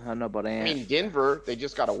 Tampa. I don't know about Ant. I mean, Denver, they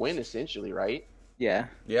just got to win essentially, right? Yeah.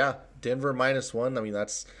 Yeah, Denver -1. I mean,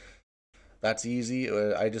 that's easy.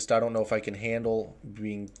 I don't know if I can handle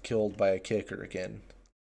being killed by a kicker again.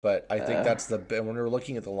 But I think that's when we're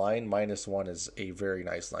looking at the line, -1 is a very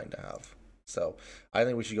nice line to have. So I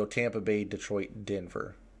think we should go Tampa Bay, Detroit,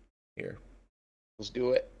 Denver here. Let's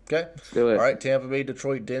do it. Okay. Let's do it. All right, Tampa Bay,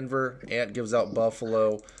 Detroit, Denver. Ant gives out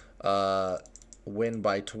Buffalo, win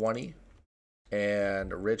by 20.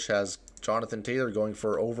 And Rich has Jonathan Taylor going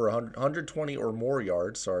for over 120 or more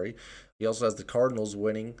yards. Sorry. He also has the Cardinals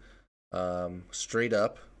winning straight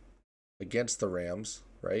up against the Rams,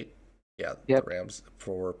 right? Yeah, yep. The Rams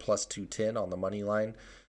for +210 on the money line.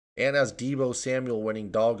 And as Deebo Samuel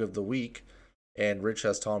winning dog of the week. And Rich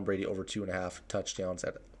has Tom Brady over 2.5 touchdowns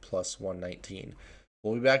at +119.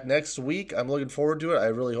 We'll be back next week. I'm looking forward to it. I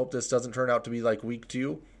really hope this doesn't turn out to be like week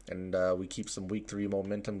 2. And we keep some week 3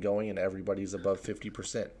 momentum going and everybody's above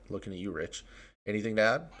 50%. Looking at you, Rich. Anything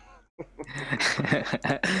to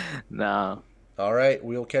add? No. All right.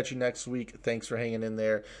 We'll catch you next week. Thanks for hanging in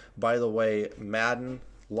there. By the way, Madden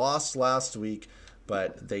lost last week,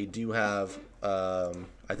 but they do have,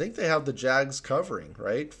 I think they have the Jags covering,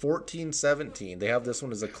 right? 14-17. They have this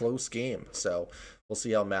one as a close game. So we'll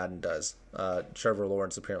see how Madden does. Trevor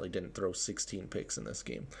Lawrence apparently didn't throw 16 picks in this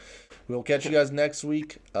game. We'll catch you guys next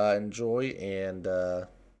week. Enjoy the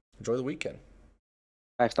weekend.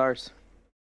 5 stars.